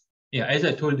yeah, as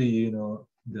I told you,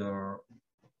 the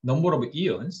number of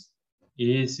ions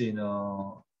is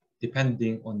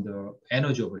depending on the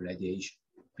energy of radiation,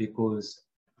 because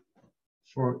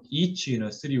for each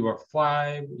 3 or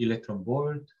 5 electron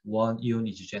volt, 1 ion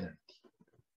is generated.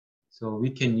 So we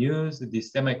can use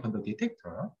this semiconductor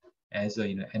detector as a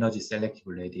energy selective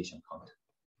radiation counter.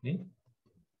 Okay?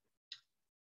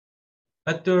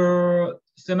 But the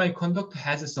semiconductor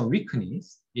has some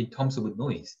weakness in terms of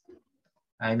noise.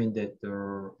 I mean that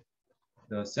the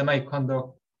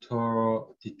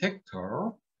semiconductor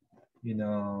detector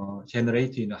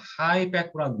generate high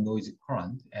background noise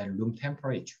current at room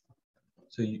temperature.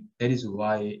 So that is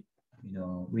why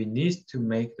we need to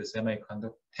make the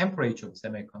semiconductor temperature of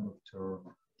semiconductor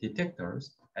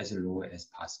detectors as low as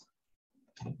possible.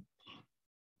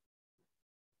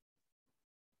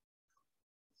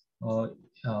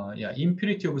 Yeah,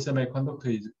 impurity of semiconductor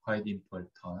is quite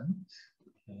important.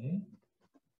 Okay.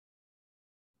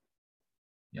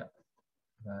 Yeah.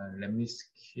 Let me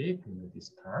skip this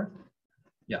part.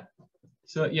 Yeah.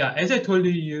 So yeah, as I told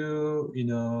you,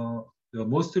 the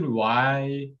most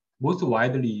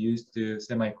widely used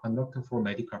semiconductor for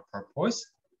medical purpose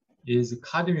is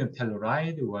cadmium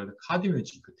telluride or the cadmium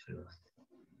zinc telluride.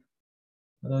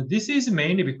 This is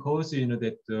mainly because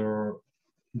that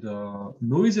the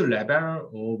noise level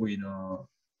of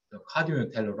the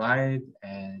cadmium telluride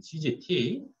and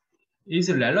CGT is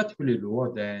relatively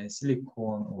lower than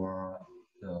silicon or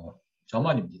the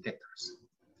germanium detectors.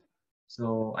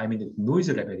 So I mean the noise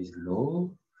level is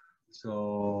low,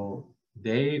 so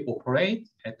they operate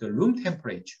at the room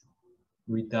temperature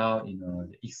without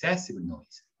the excessive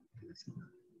noise.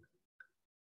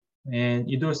 And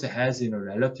it also has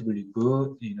relatively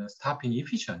good stopping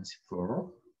efficiency for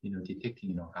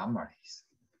detecting gamma rays.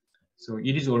 So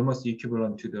it is almost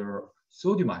equivalent to the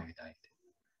sodium iodide.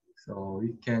 So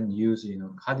we can use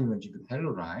cadmium zinc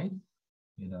telluride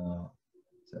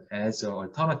so as an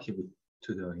alternative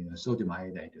to the sodium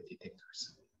iodide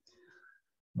detectors.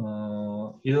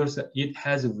 It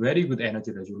has a very good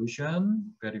energy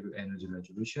resolution,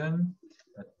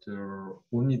 but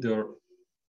only the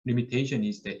limitation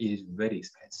is that it is very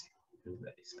expensive.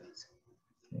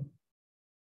 Okay.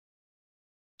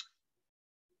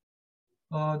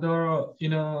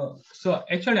 So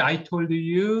actually I told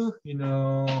you,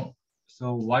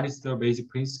 so what is the basic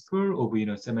principle of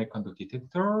semiconductor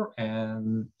detector,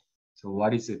 and so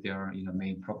what is their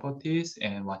main properties,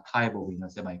 and what type of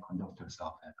semiconductors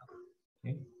are available.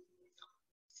 Okay.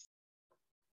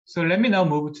 So let me now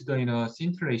move to the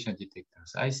scintillation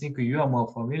detectors. I think you are more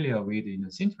familiar with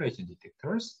scintillation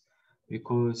detectors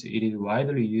because it is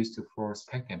widely used for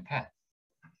spectrum path.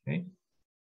 Okay.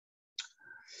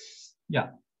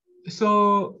 Yeah.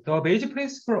 So the basic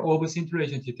principle of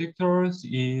scintillation detectors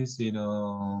is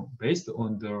based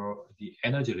on the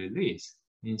energy release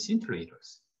in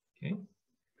scintillators. Okay.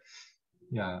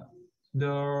 Yeah.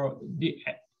 The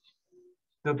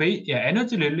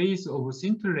energy release of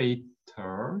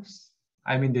scintillators.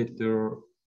 I mean that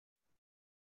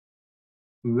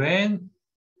when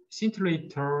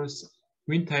scintillators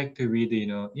interact with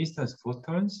instance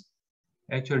photons,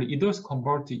 actually it does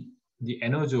convert the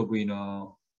energy of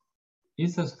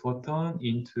instance photon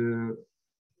into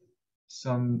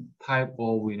some type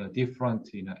of different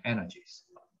energies,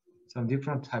 some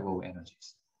different type of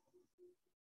energies.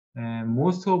 And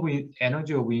most of the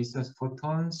energy of instance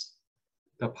photons,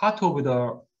 the part of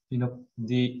the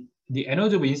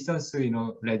energy of instance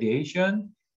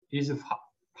radiation is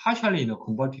partially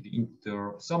converted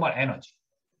into thermal energy.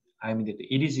 I mean that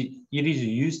it is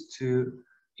used to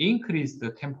increase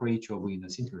the temperature of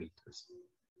scintillators.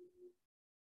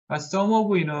 But some of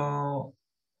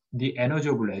the energy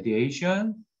of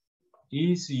radiation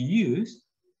is used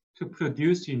to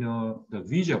produce the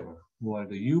visible or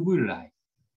the UV light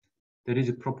that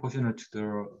is proportional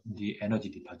to the energy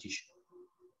deposition.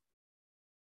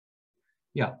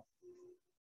 Yeah.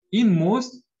 In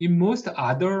most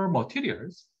other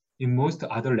materials, in most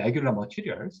other regular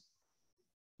materials,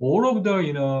 all of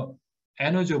the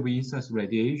energy of instance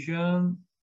radiation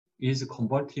is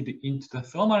converted into the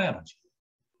thermal energy.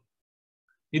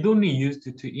 It only used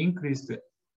to increase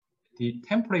the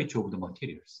temperature of the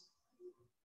materials.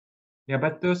 Yeah,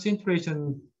 but the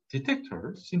scintillation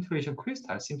detectors, scintillation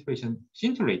crystals, scintillation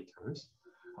scintillators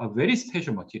are very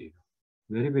special material,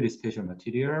 very special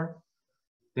material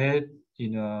that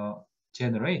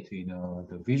generate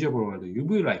the visible or the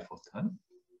UV light photon.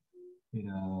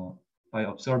 by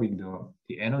observing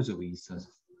the energy of instance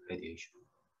radiation.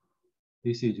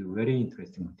 This is a very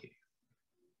interesting material.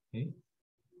 Okay.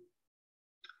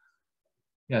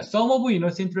 Yeah, some of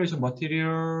scintillation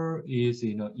material is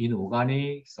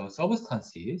inorganic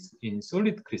substances in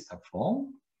solid crystal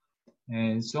form,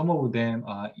 and some of them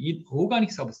are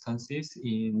inorganic substances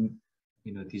in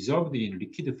dissolved in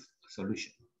liquid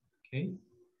solution. Okay.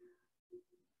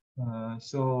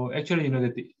 So actually,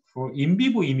 that for in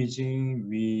vivo imaging,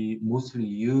 we mostly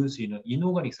use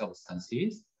inorganic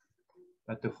substances,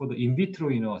 but for the in vitro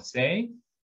assay,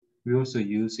 we also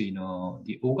use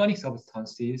the organic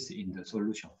substances in the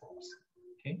solution forms.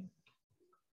 Okay.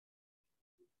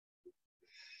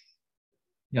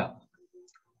 Yeah.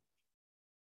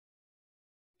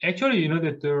 Actually,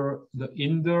 that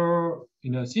in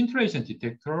the scintillation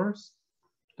detectors,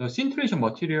 the scintillation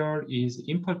material is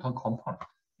important component.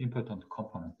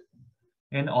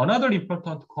 And another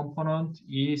important component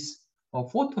is a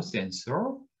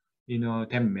photosensor,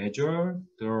 that measure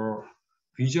the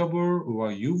visible or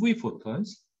UV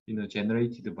photons,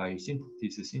 generated by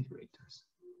these scintillators.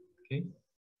 Okay.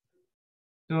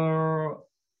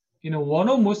 One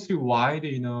of mostly wide,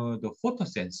 the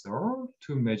photosensor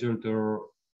to measure the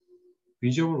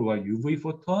visible or UV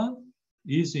photon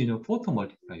is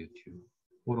photomultiplier tube.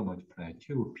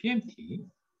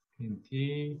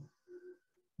 PMT.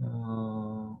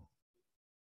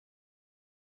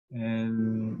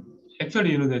 And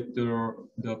actually, that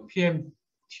the PM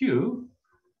tube,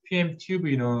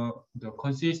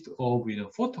 consists of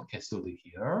photocathode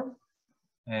here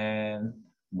and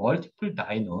multiple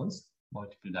diodes,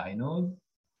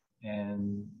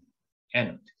 and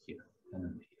anode here.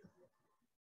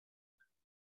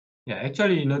 Yeah,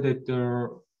 actually, that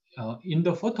in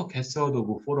the photocathode of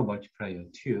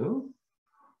photomultiplier tube,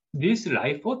 this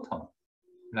light photon,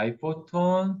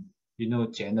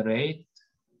 generate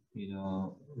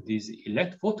these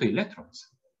photoelectrons.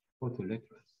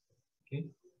 Okay.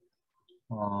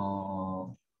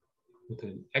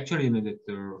 Actually, that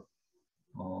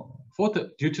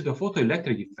due to the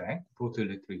photoelectric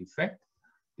effect,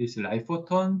 this light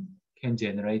photon can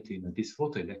generate these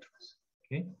photoelectrons.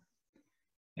 Okay.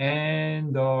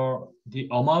 And the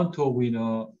amount of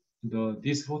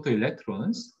these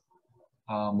photoelectrons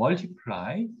are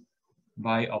multiplied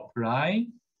by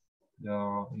applying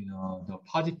the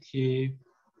positive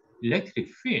electric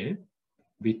field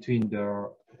between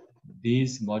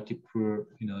these multiple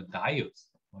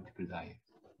diodes.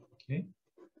 Okay.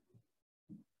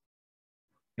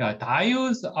 Yeah,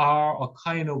 diodes are a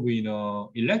kind of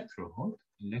electrode,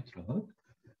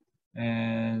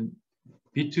 and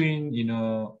between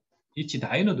each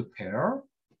diode pair,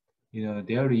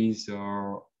 there is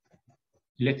the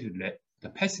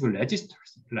passive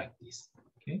resistors like this.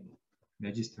 Okay,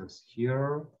 resistors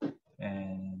here,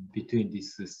 and between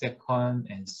this second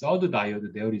and third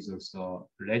diode, there is also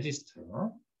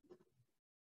resistor,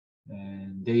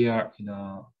 and they are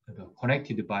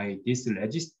connected by these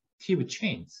resistive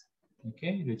chains.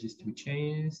 Okay, resistive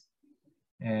chains,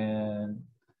 and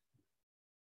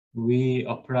we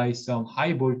apply some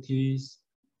high voltage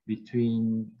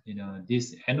between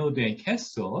this anode and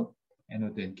cathode,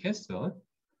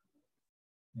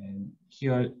 and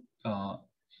here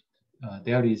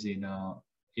there is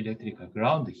electrical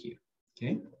ground here.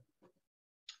 Okay,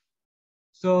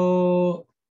 so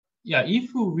yeah,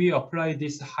 if we apply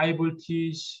this high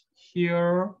voltage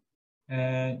here,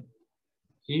 and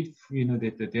if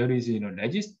that there is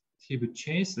resistive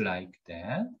chains like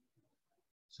that,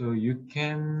 so you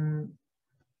can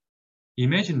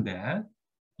imagine that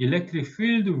electric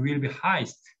field will be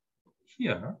highest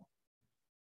here,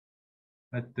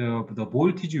 but the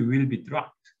voltage will be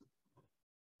dropped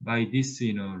by these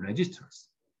resistors.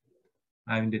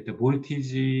 I mean that the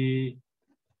voltage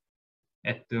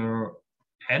at the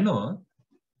anode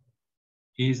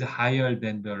is higher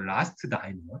than the last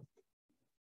diode.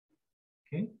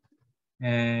 Okay,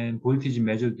 and voltage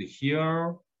measured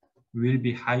here will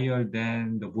be higher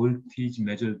than the voltage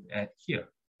measured at here.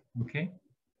 Okay,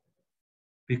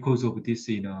 because of this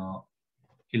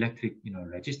electric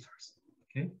resistors.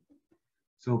 Okay,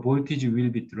 so voltage will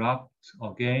be dropped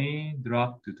again,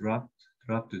 dropped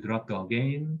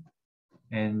again,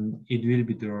 and it will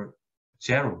be the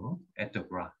zero at the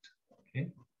ground.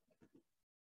 Okay,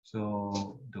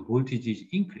 so the voltage is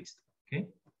increased. Okay,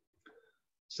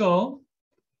 so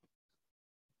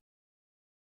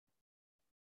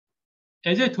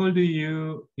as I told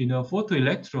you,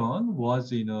 photoelectron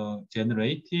was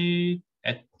generated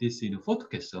at this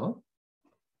photocathode,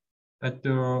 but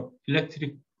the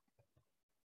electric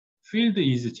field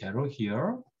is zero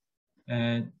here,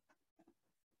 and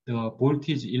the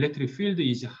voltage electric field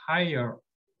is higher,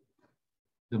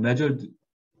 the measured,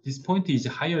 this point is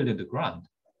higher than the ground.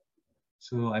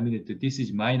 So I mean, this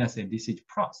is minus and this is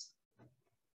plus.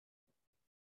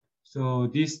 So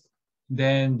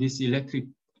then this electric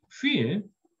field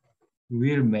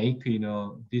will make,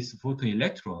 this photon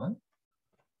electron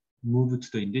move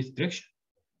in this direction,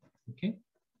 okay?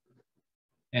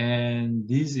 And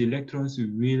these electrons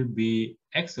will be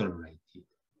accelerated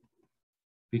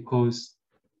because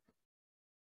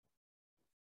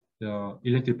the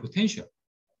electric potential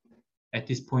at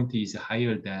this point is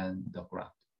higher than the ground.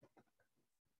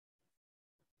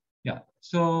 Yeah,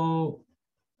 so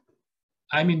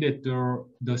I mean that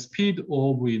the speed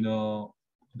of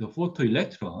the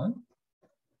photoelectron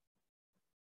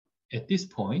at this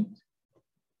point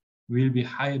will be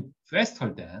faster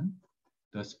than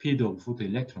the speed of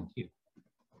photoelectron here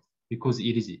because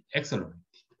it is accelerated.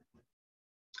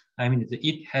 I mean that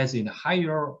it has a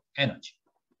higher energy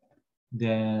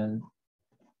than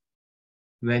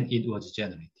when it was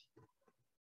generated.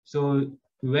 So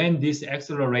when this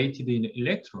accelerated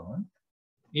electron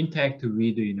interact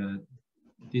with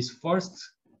this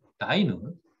first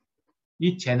diode,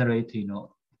 it generates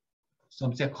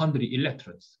some secondary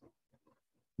electrons,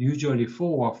 usually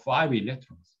 4 or 5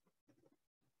 electrons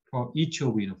for each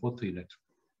of photoelectron,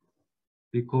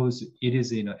 because it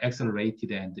is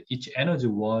accelerated and each energy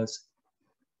was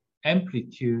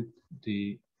amplitude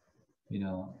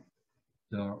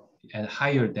and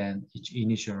higher than each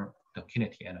initial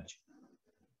kinetic energy.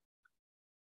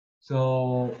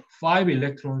 So 5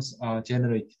 electrons are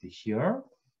generated here,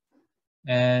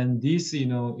 and these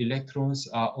electrons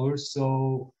will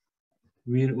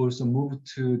also move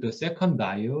to the second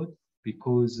diode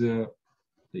because the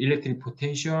electric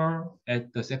potential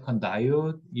at the second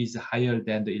diode is higher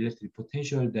than the electric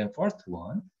potential than first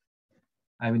one.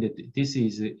 I mean that this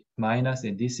is minus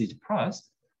and this is plus.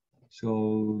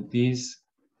 So these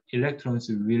electrons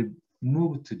will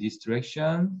move to this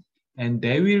direction and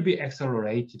they will be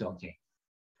accelerated again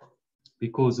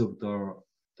because of the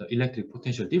electric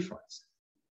potential difference.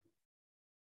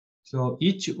 So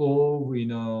each of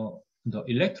the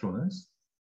electrons,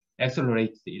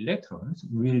 accelerated electrons,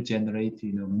 will generate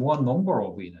more number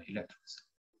of electrons.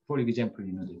 For example,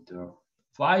 there are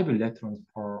 5 electrons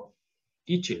per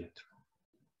each electron.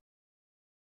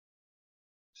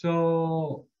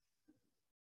 So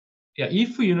yeah,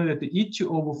 if that each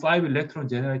of 5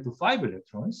 electrons generate 5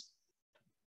 electrons,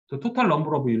 the total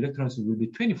number of electrons will be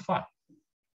 25.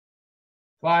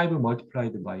 5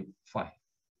 multiplied by 5.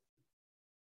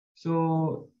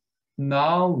 So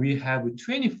now we have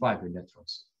 25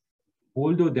 electrons.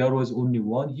 Although there was only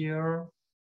 1 here,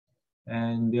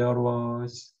 and there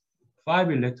was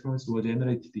 5 electrons were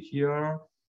generated here,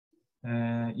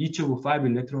 and each of 5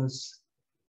 electrons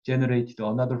generated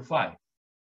another 5.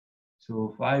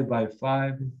 So 5 by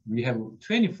 5, we have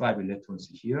 25 electrons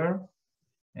here.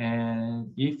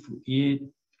 And if it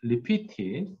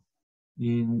repeated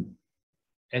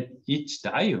at each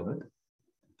diode,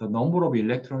 the number of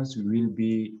electrons will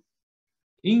be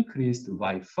increased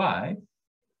by 5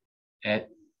 at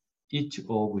each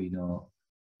of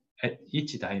at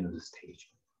each diode stage.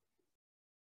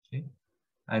 Okay,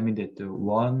 I mean that the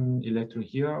 1 electron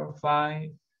here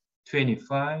 5,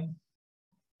 25,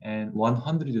 and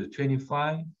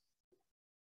 125,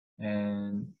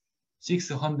 and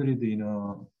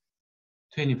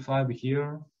 625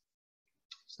 here.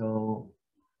 So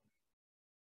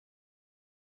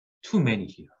too many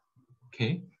here.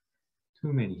 Okay,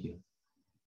 too many here.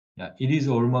 Yeah, it is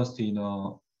almost 10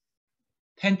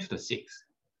 to the 6,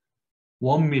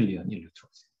 1 million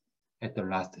electrons at the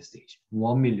last stage.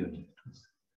 1 million electrons.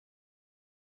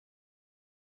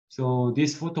 So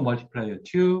this photomultiplier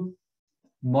tube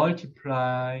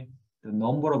multiply the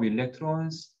number of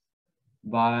electrons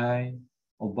by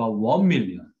about 1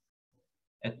 million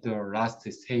at the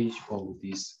last stage of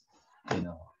this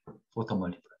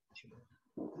photomultiplier tube.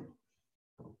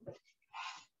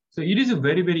 So it is a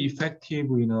very, very effective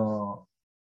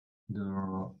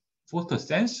the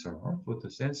photosensor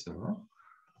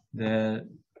that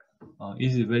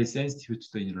is very sensitive to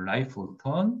the light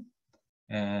photon,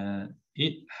 and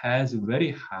it has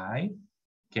very high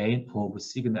gain of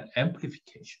signal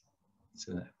amplification.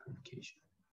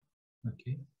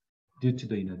 Okay, due to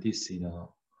the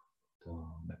the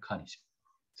mechanism.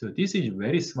 So this is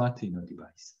very smart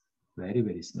device, very,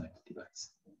 very smart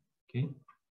device. Okay.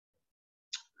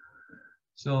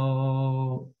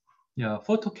 So yeah,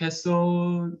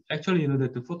 photocathode. Actually,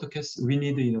 that the photocathode, we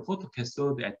need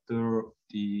photocathode at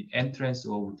the entrance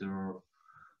of the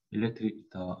electric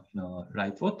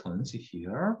light photons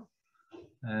here,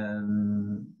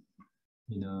 and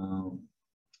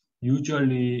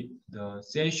usually the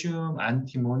cesium,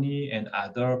 antimony, and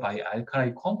other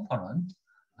bialkali components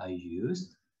are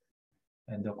used.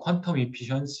 And the quantum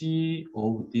efficiency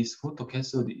of this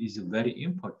photocathode is very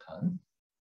important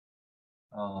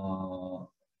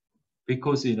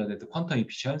because that the quantum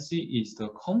efficiency is the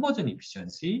conversion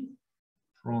efficiency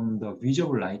from the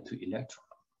visible light to electron.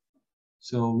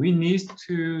 So we need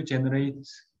to generate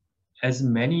as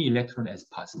many electrons as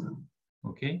possible,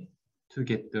 okay, to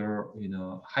get the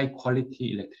high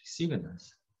quality electric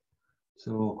signals.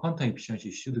 So quantum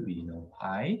efficiency should be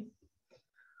high.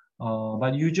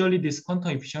 But usually this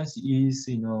quantum efficiency is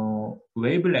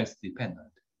wavelength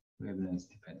dependent.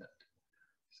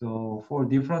 So for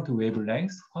different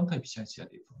wavelengths, quantum efficiency are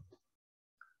different.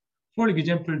 For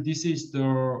example, this is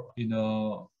the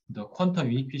quantum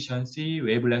efficiency,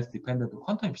 wavelength dependent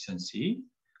quantum efficiency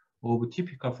of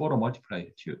typical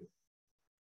photomultiplier tube.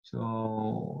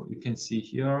 So you can see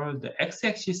here the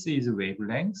x-axis is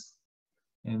wavelength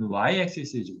and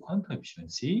y-axis is quantum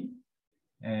efficiency.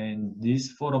 And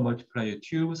this photomultiplier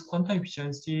tube's quantum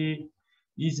efficiency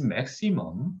is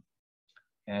maximum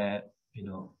at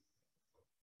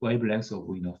wavelengths of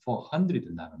 400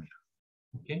 nanometer.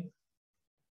 Okay.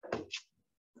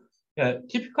 Yeah,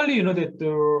 typically that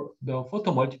the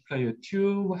photomultiplier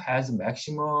tube has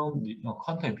maximum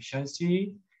quantum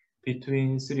efficiency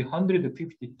between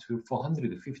 350 to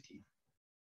 450.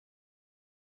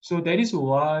 So that is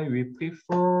why we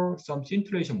prefer some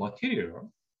scintillation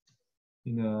material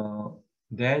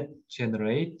that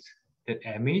emit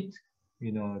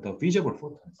the visible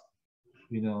photons.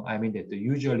 I mean that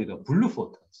usually the blue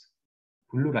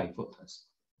light photons,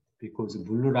 because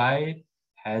blue light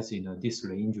has this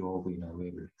range of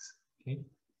wavelengths. Okay.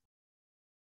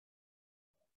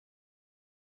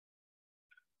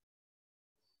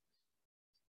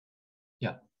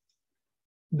 Yeah.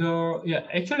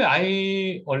 Actually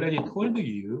I already told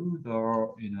you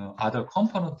the other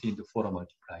component in the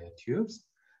photomultiplier tubes.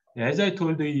 As I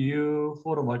told you,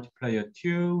 photomultiplier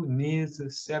tube needs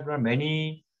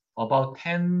about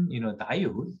 10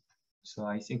 diodes. So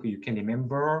I think you can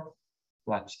remember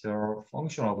what's the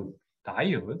function of a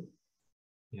diode.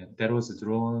 Yeah, that was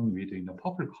drawn with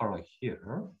purple color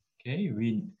here. Okay,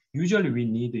 we usually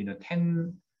need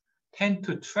 10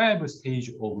 to 12 stage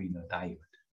of diode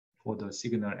for the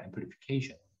signal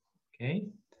amplification. Okay,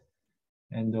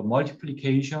 and the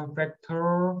multiplication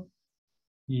factor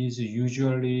is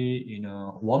usually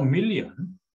 1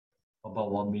 million,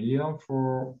 about 1 million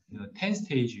for 10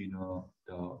 stage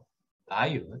the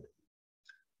diode.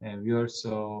 And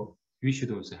we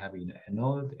should also have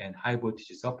anode and high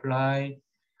voltage supply.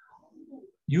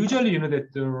 Usually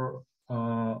that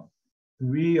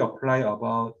we apply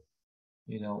about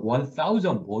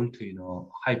 1000 volt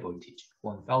high voltage,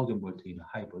 1000 volt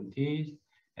high voltage,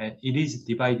 and it is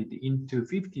divided into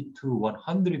 50 to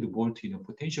 100 volt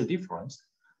potential difference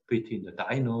between the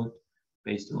diode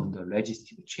based on the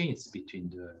resistive chains between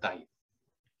the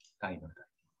diode.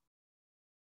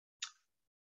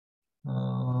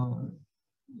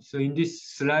 So in this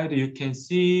slide, you can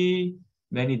see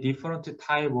many different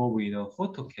type of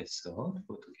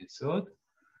photocathode.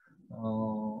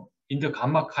 In the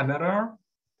gamma camera,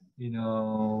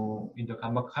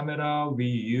 we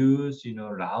use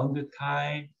round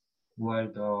type, while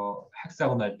the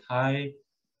hexagonal type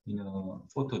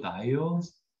photodiodes.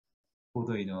 For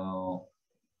the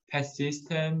test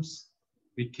systems,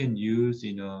 we can use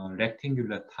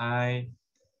rectangular type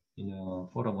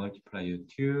photomultiplier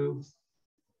tubes,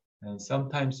 and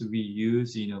sometimes we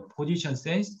use position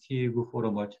sensitive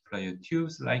photomultiplier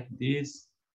tubes like this.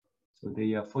 So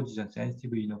they are position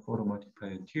sensitive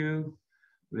photomultiplier tube,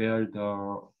 where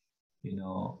the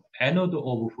anode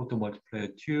of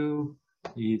photomultiplier tube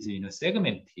is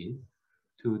segmented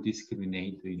to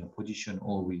discriminate the position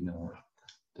of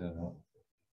the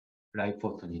light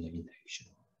photon interaction.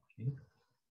 Okay.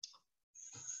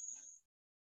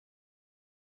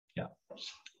 Yeah.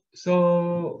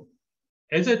 So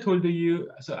as I told you,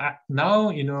 so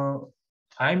now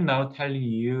I'm now telling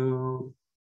you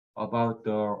about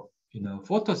the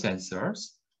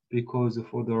photosensors, because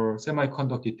for the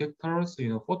semiconductor detectors,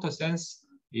 photosense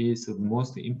is the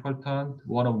most important,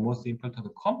 one of the most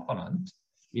important components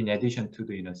in addition to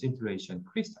the scintillation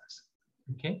crystals.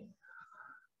 Okay.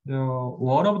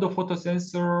 One of the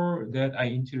photosensor that I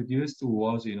introduced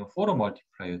was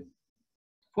photomultiplier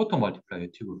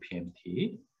tube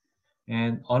PMT,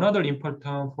 and another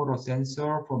important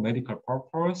photosensor for medical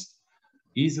purpose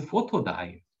is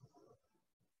photodiode,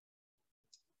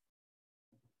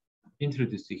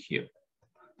 introduced here.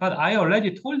 But I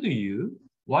already told you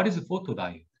what is a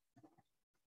photodiode.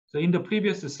 So in the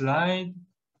previous slide,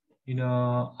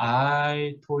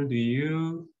 I told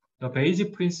you the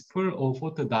basic principle of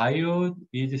photodiode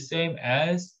is the same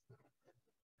as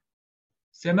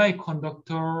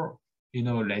semiconductor,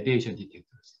 radiation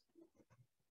detectors.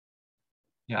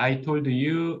 Yeah, I told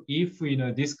you if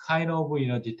this kind of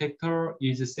detector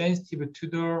is sensitive to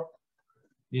the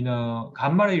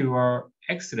gamma ray or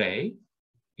X-ray,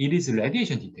 it is a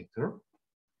radiation detector.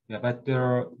 Yeah, but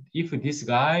if this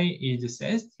guy is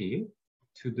sensitive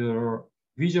to the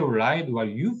visual light or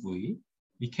UV,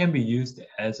 it can be used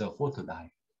as a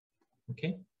photodiode.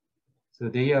 Okay, so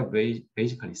they are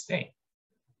basically same.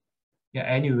 Yeah,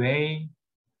 anyway,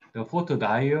 the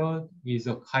photodiode is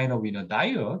a kind of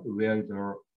diode where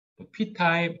the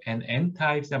P-type and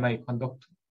N-type semiconductor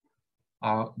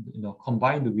are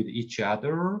combined with each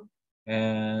other,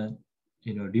 and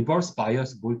reverse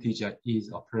bias voltage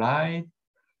is applied,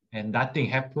 and nothing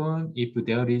happens if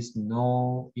there is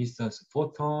no instance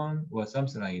photon or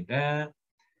something like that,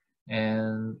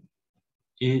 and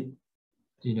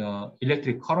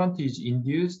electric current is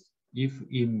induced if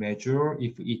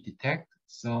it detects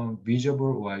some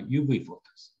visible or UV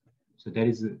photons. So that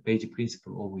is the basic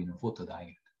principle of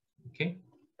photodiode. Okay.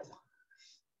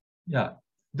 Yeah,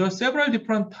 there are several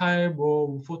different types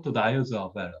of photodiodes are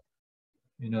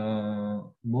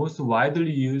available. Most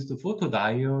widely used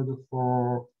photodiode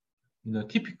for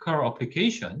typical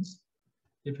applications.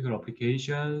 Typical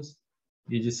applications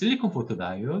is silicon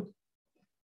photodiode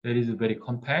that is very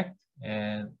compact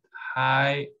and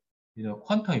high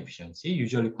quantum efficiency.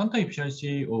 Usually quantum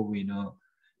efficiency of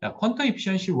quantum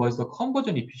efficiency was the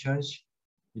conversion efficiency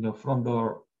from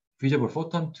the visible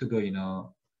photon to the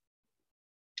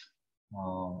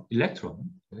electron.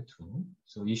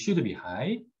 So it should be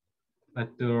high,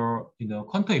 but the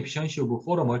quantum efficiency of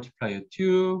photomultiplier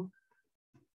 2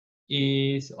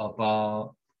 is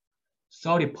about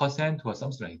 30% or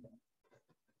something like that.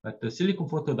 But the silicon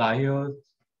photodiode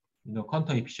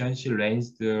quantum efficiency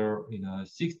range there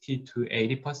 60 to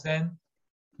 80%.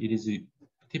 It is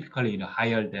typically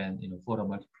higher than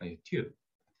photomultiplier 2.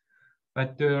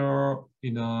 But the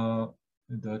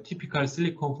typical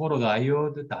silicon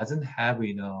photodiode doesn't have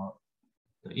the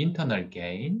internal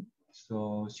gain,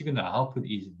 so signal output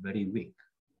is very weak.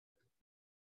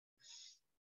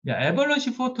 The avalanche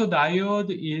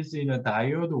photodiode is a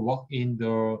diode work in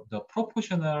the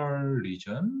proportional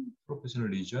region,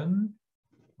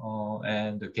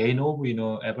 and the gain of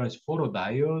avalanche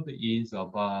photodiode is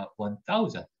about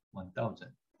 1,000.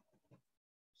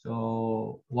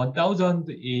 So 1,000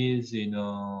 is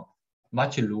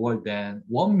much lower than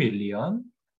 1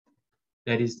 million.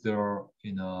 That is the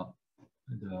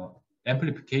the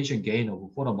amplification gain of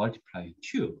photomultiplier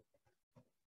 2.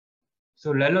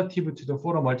 So relative to the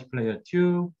photomultiplier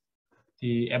 2,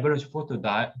 the avalanche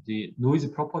photodiode, the noise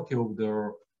property of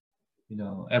the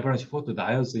avalanche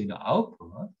photodiodes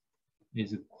output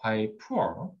is quite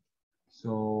poor.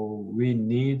 So we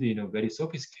need very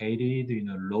sophisticated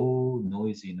low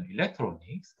noise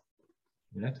electronics.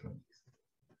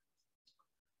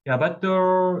 Yeah, but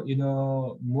the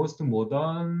most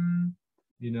modern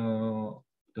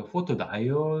the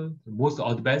photodiode, the most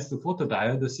advanced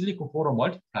photodiode, the silicon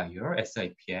photomultiplier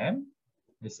SIPM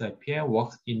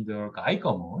works in the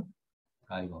Geiger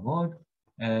mode,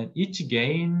 and each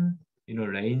gain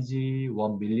range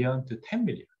 1 million to 10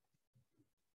 million.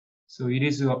 So it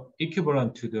is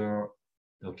equivalent to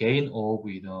the gain of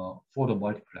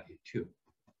photomultiplier 2.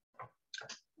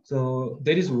 So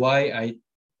that is why I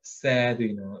said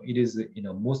it is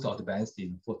most advanced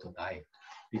in photodiode,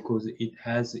 because it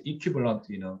has equivalent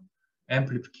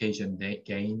amplification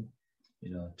gain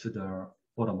to the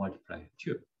photomultiplier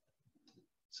 2.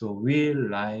 So we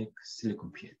like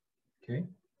silicon PN. Okay,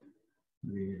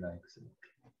 we like silicon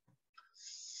PN.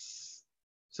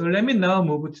 So let me now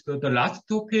move to the last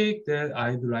topic that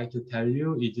I'd like to tell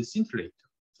you is scintillator.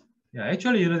 Yeah,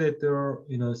 actually that the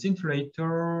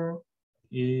scintillator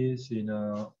is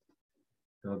the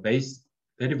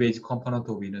very basic component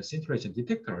of scintillation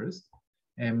detectors,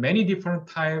 and many different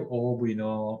type of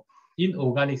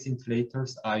inorganic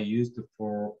scintillators are used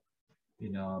for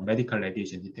medical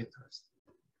radiation detectors.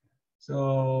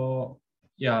 So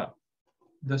yeah,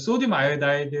 the sodium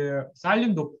iodide,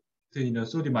 silent doped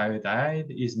sodium iodide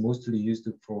is mostly used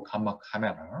for gamma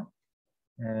camera,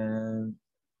 and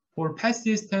for PET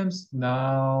systems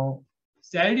now,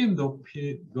 gallium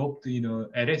doped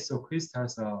LSO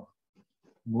crystals are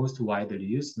most widely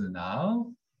used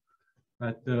now,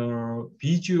 but the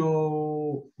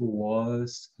BGO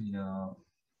was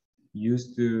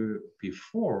used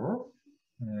before,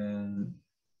 and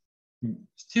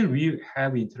still we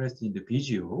have interest in the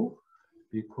BGO,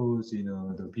 because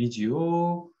the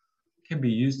VGO can be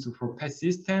used for PET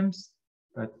systems,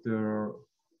 but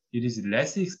it is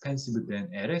less expensive than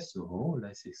LSO,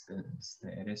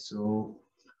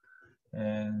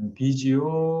 and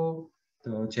VGO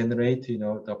generate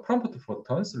the prompt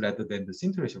photons rather than the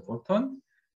scintillation photon.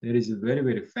 That is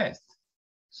very fast,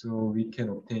 so we can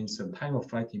obtain some time of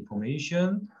flight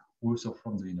information also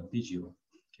from the VGO.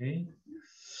 Okay.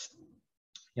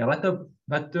 Yeah, but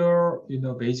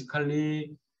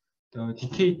basically the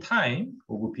decay time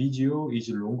of VGO is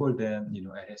longer than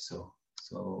LSO.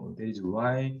 So that is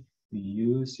why we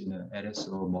use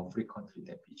LSO more frequently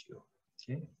than VGO.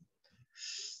 Okay.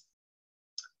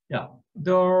 Yeah.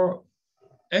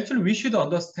 Actually we should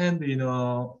understand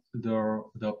the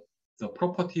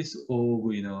properties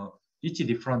of each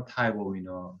different type of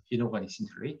inorganic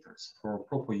scintillators for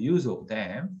proper use of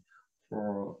them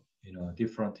for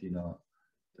different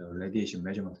the radiation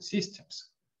measurement systems.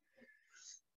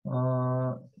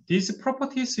 These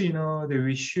properties that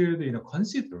we should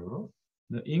consider,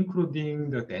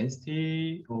 including the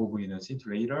density of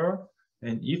scintillator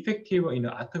and effective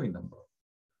atomic number.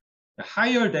 The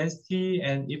higher density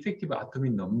and effective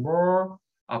atomic number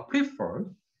are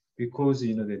preferred because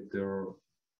that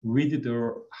with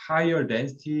the higher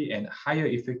density and higher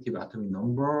effective atomic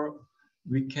number,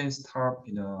 we can start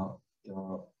the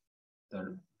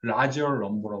larger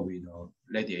number of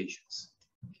radiations.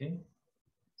 Okay,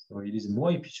 so it is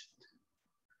more efficient.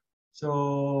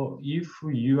 So if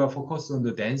you are focused on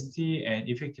the density and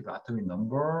effective atomic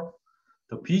number,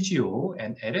 the VGO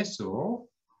and LSO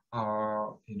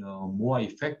are more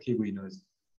effective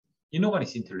inorganic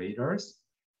scintillators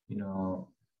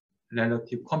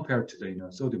relative compared to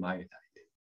the sodium iodide.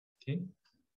 Okay.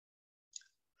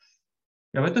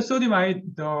 Yeah, but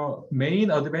the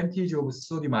main advantage of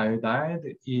sodium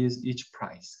iodide is its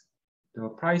price. The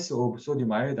price of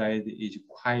sodium iodide is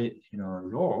quite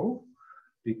low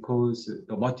because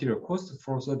the material cost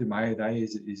for sodium iodide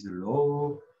is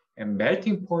low, and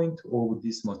melting point of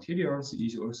these materials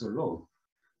is also low.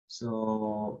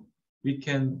 So we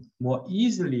can more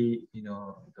easily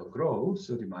grow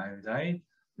sodium iodide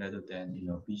rather than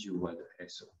VGO or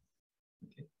LSO.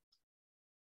 Okay.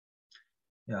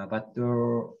 Yeah, but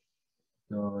the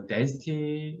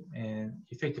density and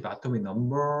effective atomic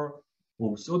number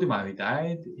of sodium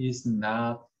iodide is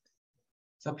not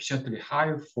sufficiently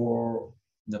high for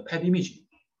the PET imaging,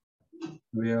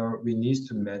 where we need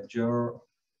to measure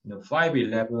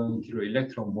 511 kilo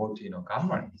electron volt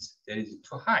gamma rays. That is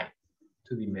too high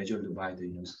to be measured by the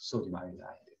sodium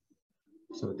iodide.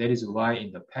 So that is why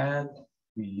in the PET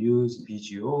we use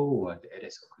VGO or the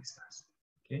LSO crystals.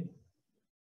 Okay.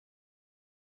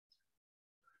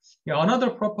 Yeah, another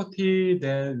property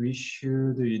that we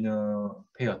should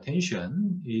pay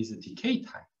attention is decay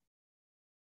time.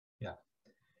 Yeah,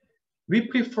 we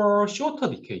prefer shorter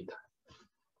decay time.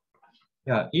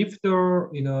 Yeah, if the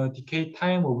decay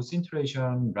time of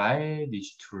scintillation light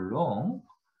is too long,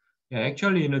 yeah,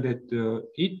 actually that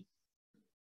it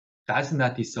does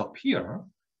not disappear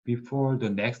before the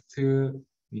next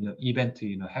event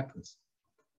happens.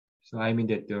 So I mean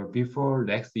that before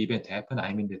next event happen,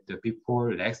 I mean that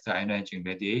before next ionizing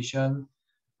radiation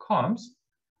comes,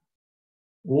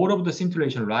 all of the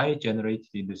scintillation light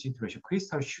generated in the scintillation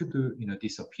crystal should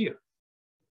disappear.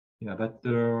 Yeah, but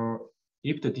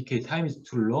if the decay time is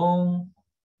too long,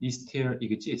 it still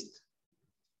exists.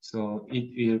 So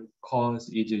it will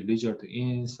result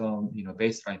in some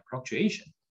baseline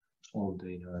fluctuation of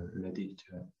the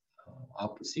radiation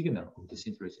output signal of the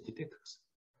scintillation detectors.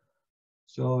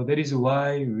 So that is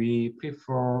why we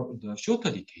prefer the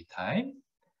shorter decay time.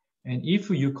 And if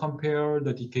you compare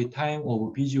the decay time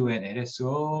of VGO and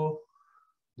LSO,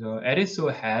 the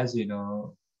LSO has the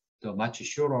much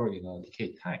shorter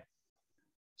decay time.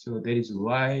 So that is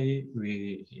why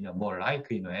we more like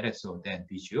LSO than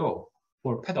VGO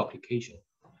for PET application,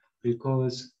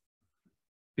 because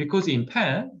in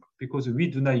PET, because we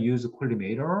do not use a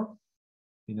collimator,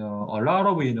 a lot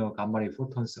of gamma ray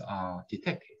photons are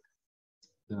detected.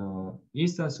 The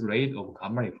instance rate of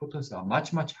gamma ray photons are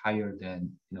much higher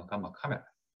than gamma camera.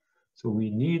 So we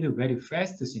need very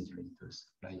fast scintillators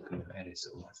like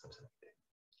LSO or something like that.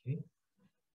 Okay.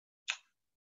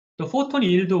 The photon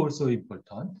yield also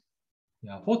important.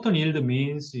 Yeah, photon yield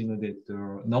means that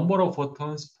the number of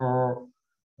photons per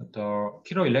the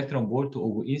kilo electron volt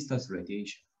of instance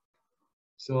radiation.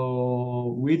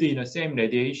 So with same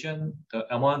radiation, the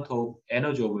amount of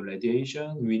energy of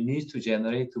radiation, we need to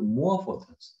generate more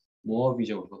photons, more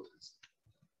visual photons.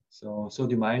 So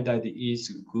sodium iodide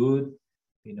is good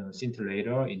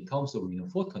scintillator in terms of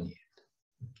photon yield.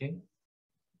 Okay.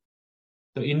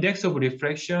 the index of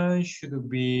refraction should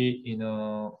be,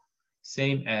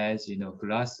 same as,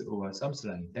 glass or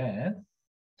something like that,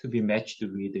 to be matched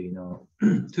with,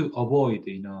 to avoid,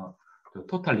 the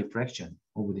total refraction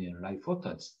of the light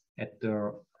photons at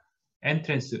the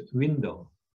entrance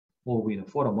window of,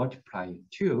 photomultiplier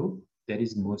tube that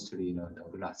is mostly, the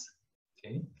glass.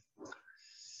 Okay.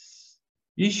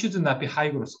 It should not be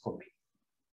hygroscopic.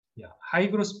 Yeah,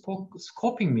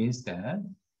 hygroscopic means that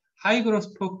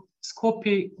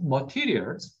hygroscopic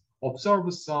materials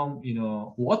observe some,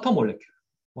 water molecule.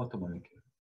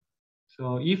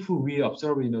 So if we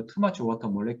observe, too much water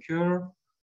molecule,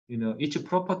 each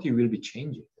property will be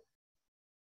changed.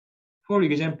 For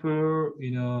example,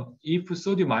 if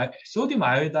sodium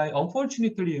iodide,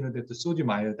 unfortunately, that the sodium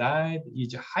iodide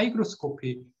is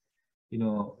hygroscopic,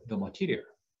 the material.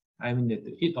 I mean that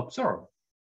it absorbs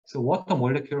so water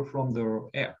molecule from the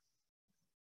air.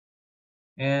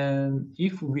 And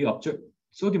if we observe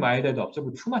sodium iodide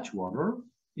absorb too much water,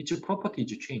 its property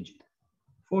is changed.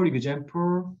 For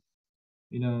example,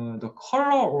 the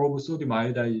color of sodium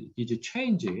iodide is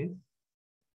changed.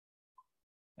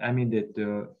 I mean that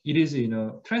it is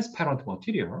transparent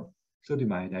material.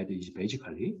 Sodium iodide is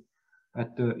basically,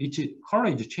 but its color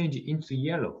is changed into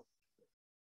yellow.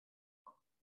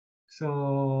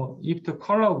 So if the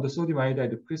color of the sodium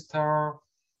iodide crystal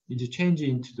is changed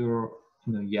into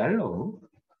the yellow,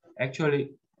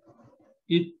 actually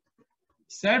it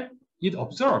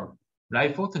absorbs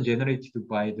light photon generated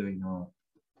by the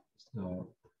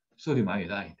sodium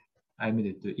iodide. I mean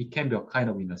that it can be a kind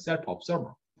of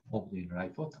self-absorber of the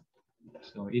light photon.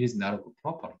 So it is not a good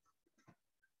property.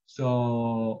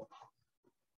 So,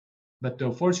 but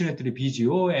fortunately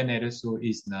BGO and LSO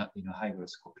is not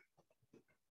hygroscopic.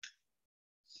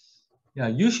 Yeah,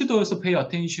 you should also pay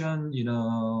attention,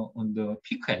 on the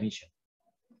peak emission.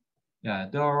 Yeah,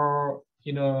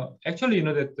 actually,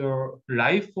 that the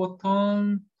light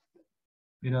photon,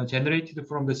 generated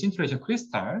from the scintillation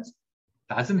crystals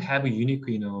doesn't have a unique,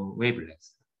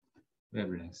 wavelength.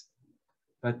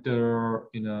 But the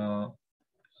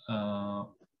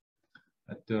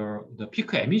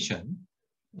peak emission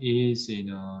is,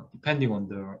 depending on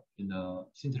the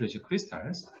scintillation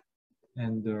crystals,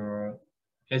 and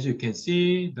as you can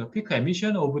see, the peak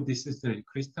emission of these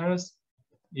crystals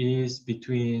is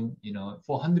between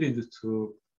 400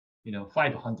 to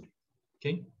 500.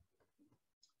 Okay,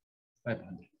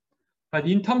 500. But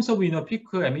in terms of peak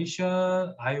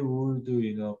emission, I would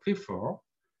prefer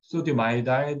sodium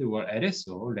iodide or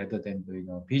LSO rather than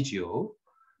the BGO,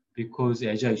 because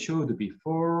as I showed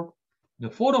before, the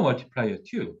photomultiplier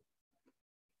tube,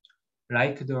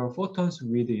 like the photons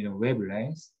with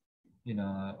wavelengths,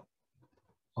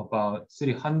 about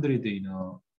 300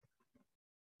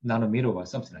 nanometer or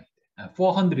something like that,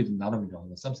 400 nanometer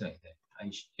or something like that.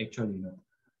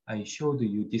 I showed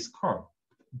you this curve.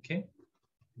 Okay,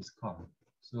 this curve.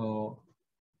 So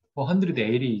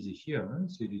 480 is here,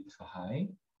 so it is too high.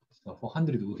 So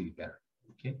 400 would be better.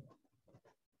 Okay.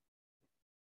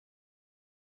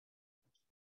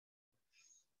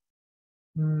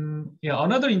 Yeah,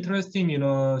 another interesting,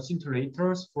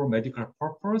 scintillators for medical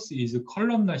purpose is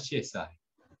columnar CSI.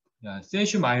 Yeah,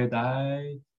 cesium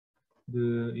iodide,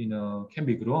 can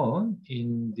be grown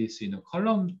in this,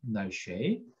 columnar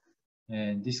shape,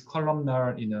 and this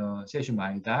columnar, cesium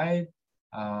iodide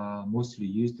are mostly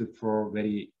used for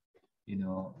very,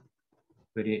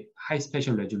 very high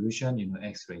spatial resolution,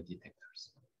 X-ray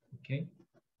detectors. Okay.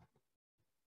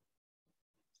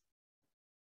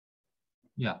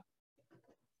 Yeah.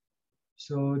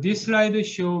 So this slide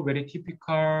shows very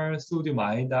typical sodium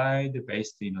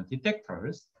iodide-based,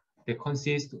 detectors that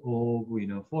consist of,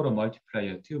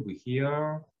 photomultiplier tube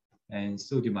here and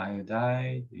sodium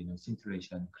iodide,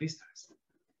 scintillation crystals.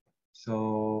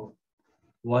 So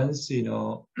once,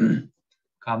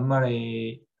 gamma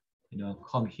ray,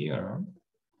 come here,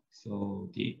 so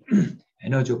the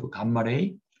energy of gamma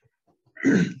ray,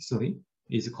 sorry,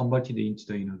 is converted into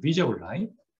the, visible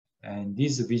light. And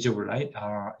these visible light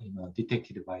are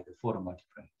detected by the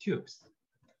photomultiplier tubes.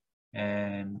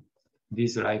 And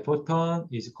this light photon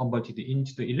is converted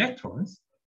into the electrons,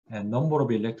 and number of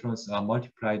electrons are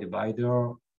multiplied by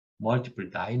the multiple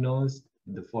diodes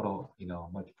in the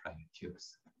photomultiplier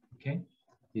tubes. Okay,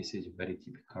 this is very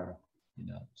typical,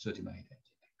 sodium iodide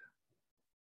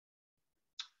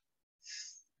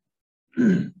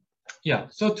detector. Yeah,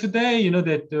 so today,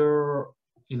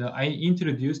 I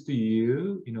introduced to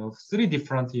you, 3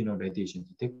 different, radiation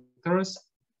detectors.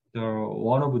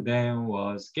 One of them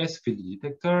was gas field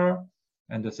detector,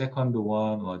 and the second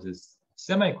one was a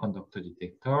semiconductor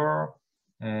detector,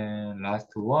 and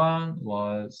last one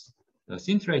was the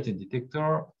scintillating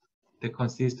detector. that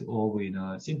consist of, you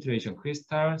know, scintillation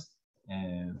crystals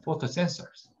and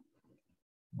photosensors.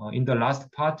 In the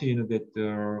last part, you know,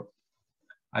 that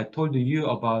I told you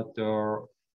about the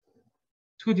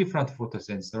two different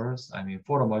photosensors. I mean,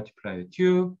 photomultiplier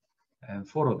tube and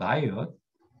photodiode,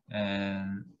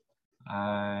 and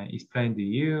I explained to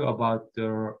you about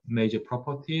the major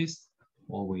properties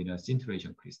of, you know,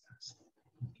 scintillation crystals.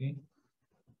 Okay.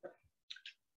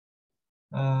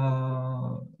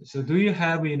 So do you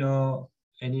have, you know,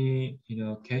 any, you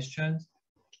know, questions?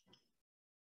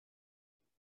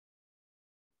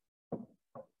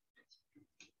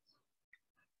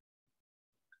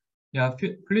 Yeah,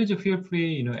 please feel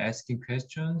free, you know, asking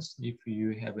questions if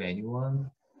you have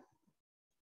anyone.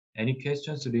 Any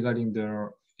questions regarding the,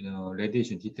 you know,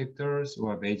 radiation detectors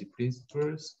or basic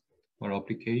principles or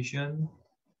application?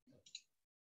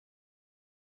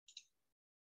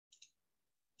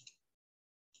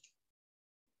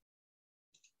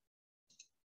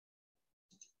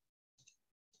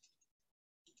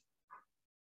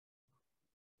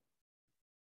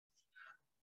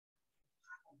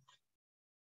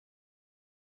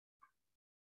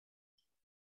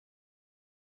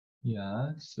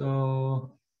 Yeah,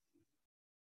 so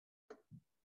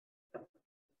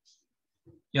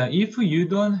yeah, if you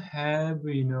don't have,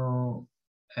 you know,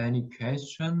 any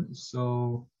question,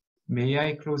 so may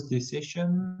I close this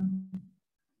session?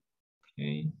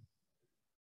 Okay.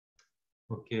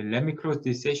 Okay, let me close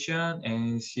this session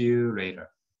and see you later.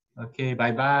 Okay,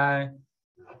 bye-bye.